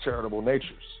we have charitable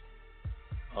natures.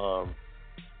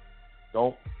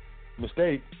 Don't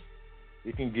mistake,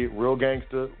 it can get real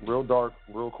gangster, real dark,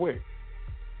 real quick.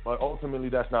 But ultimately,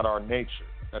 that's not our nature.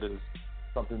 That is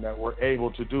something that we're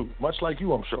able to do, much like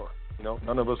you, I'm sure.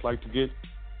 None of us like to get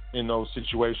in those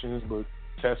situations, but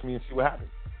test me and see what happens.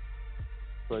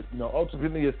 But,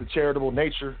 ultimately, it's the charitable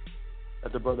nature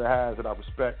that the brother has that I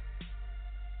respect,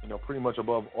 pretty much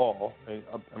above all. And,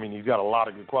 he's got a lot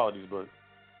of good qualities, but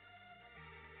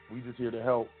we just here to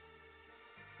help.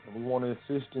 And we want to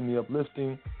assist in the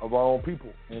uplifting of our own people.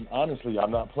 And honestly,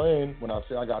 I'm not playing when I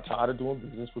say I got tired of doing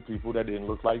business with people that didn't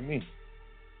look like me.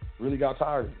 Really got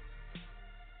tired of it.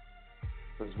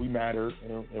 Because we matter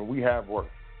and we have worth.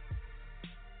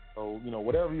 So,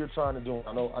 whatever you're trying to do,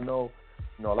 I know,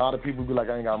 a lot of people be like,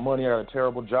 I ain't got money, I got a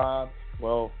terrible job.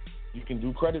 Well, you can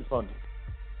do credit funding.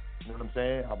 You know what I'm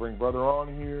saying? I bring brother on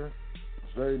here,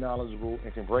 who's very knowledgeable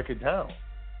and can break it down.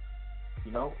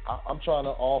 I'm trying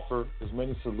to offer as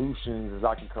many solutions as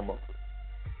I can come up with.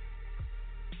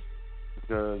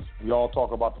 Because we all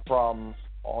talk about the problems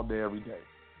all day, every day.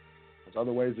 There's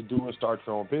other ways to do it. Start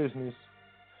your own business.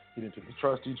 Get into the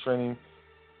trustee training.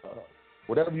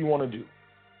 Whatever you want to do.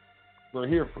 We're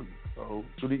here for you. So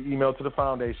through the email to the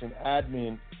foundation,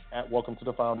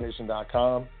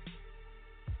 admin@welcometothefoundation.com.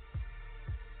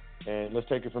 and let's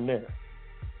take it from there.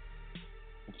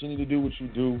 Continue to do what you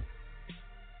do.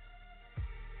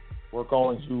 Work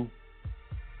on you.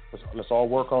 Let's all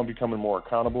work on becoming more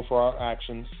accountable for our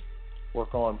actions.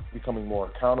 Work on becoming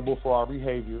more accountable for our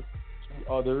behavior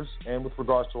to others and with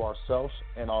regards to ourselves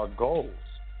and our goals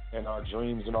and our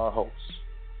dreams and our hopes.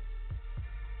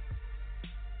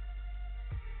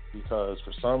 Because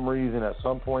for some reason, at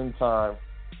some point in time,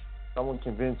 someone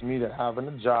convinced me that having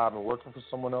a job and working for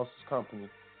someone else's company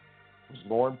was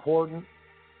more important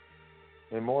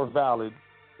and more valid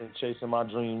than chasing my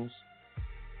dreams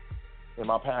and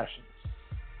my passions.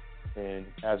 And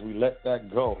as we let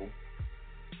that go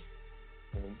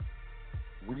and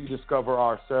rediscover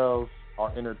ourselves,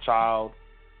 our inner child,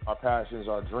 our passions,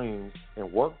 our dreams,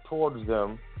 and work towards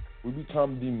them, we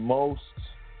become the most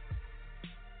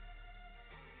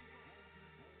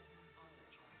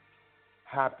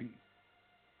happy.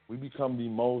 We become the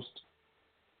most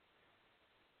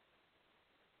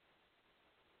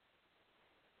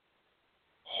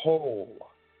whole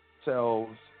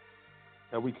selves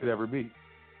that we could ever be.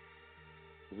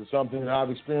 This is something that I've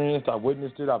experienced, I've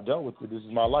witnessed it, I've dealt with it. This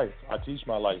is my life. I teach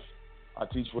my life. I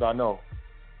teach what I know.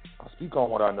 I speak on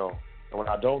what I know. And when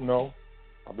I don't know,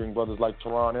 I bring brothers like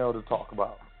TORAN to talk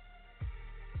about.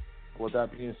 With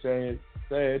that being said,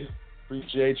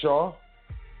 appreciate y'all.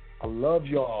 I love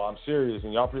y'all. I'm serious.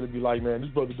 And y'all probably be like, man, this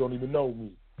brother don't even know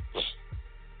me.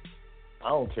 I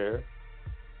don't care.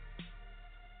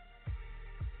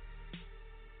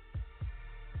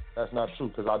 That's not true,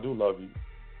 because I do love you.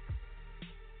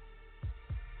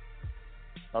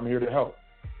 I'm here to help.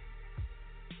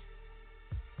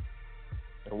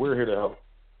 And we're here to help.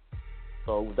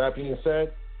 So with that being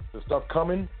said, there's stuff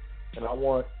coming, and I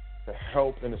want to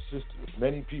help and assist as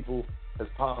many people as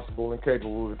possible and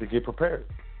capable to get prepared.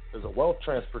 There's a wealth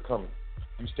transfer coming.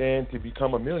 You stand to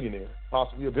become a millionaire,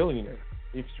 possibly a billionaire,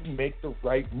 if you make the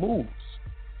right moves.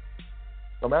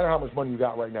 No matter how much money you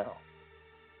got right now,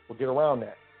 we'll get around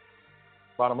that.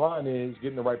 Bottom line is get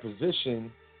in the right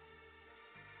position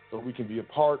so we can be a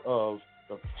part of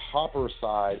the proper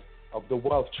side of the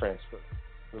wealth transfer.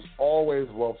 There's always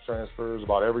wealth transfers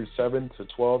about every 7 to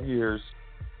 12 years,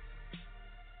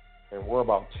 and we're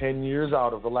about 10 years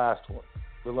out of the last one.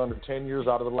 A little under 10 years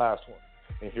out of the last one.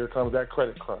 And here comes that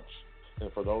credit crunch.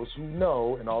 And for those who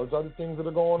know, and all these other things that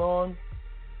are going on,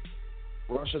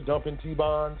 Russia dumping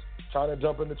T-bonds, China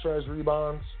dumping the Treasury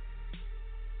bonds,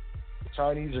 the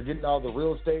Chinese are getting all the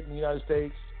real estate in the United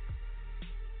States,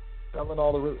 selling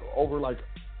all the over like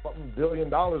something $1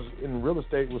 billion in real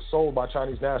estate was sold by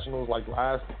Chinese nationals like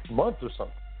last month or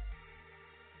something.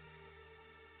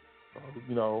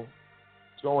 You know,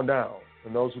 it's going down.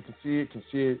 And those who can see it, can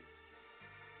see it.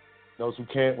 Those who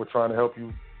can't, we're trying to help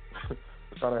you.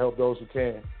 We're trying to help those who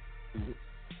can.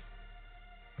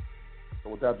 So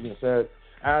with that being said,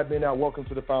 admin at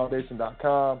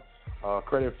welcometothefoundation.com.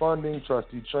 Credit funding,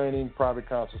 trustee training, private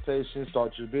consultation,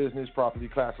 start your business, properly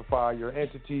classify your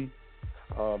entity,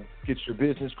 get your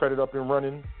business credit up and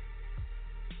running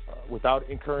without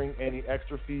incurring any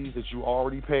extra fees that you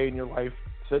already pay in your life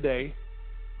today.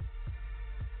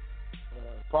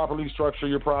 Properly structure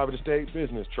your private estate,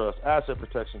 business trust, asset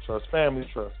protection trust, family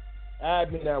trust.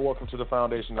 Admin at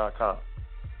welcometothefoundation.com.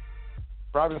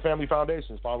 Private and family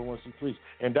foundations, 501c3s,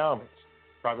 endowments,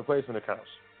 private placement accounts.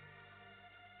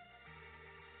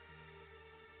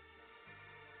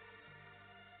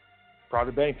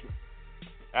 Private banking.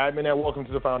 Admin at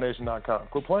welcometothefoundation.com.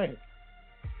 Quit playing.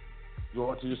 You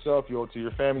owe it to yourself, you owe it to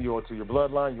your family, you owe it to your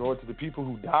bloodline, you owe it to the people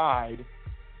who died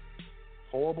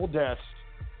horrible deaths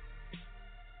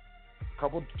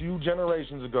few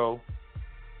generations ago,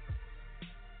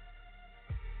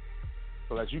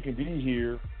 so that you can be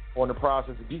here on the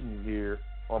process of getting you here,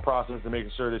 on process of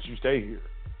making sure that you stay here.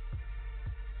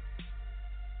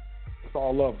 It's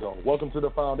all love, though. Welcome to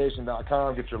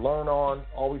thefoundation.com. Get your learn on.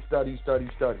 Always study, study,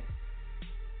 study.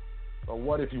 So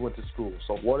what if you went to school?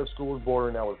 So what if school was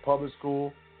boring? Now it's public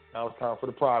school. Now it's time for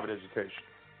the private education.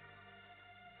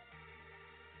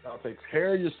 Now take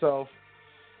care of yourself.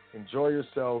 Enjoy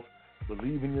yourself.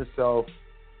 Believe in yourself.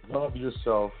 Love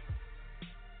yourself.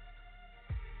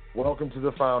 Welcome to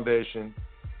the foundation.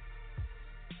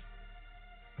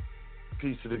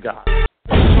 Peace to the God.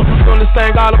 Doing this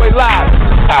thing all the way live.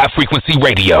 High Frequency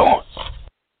Radio.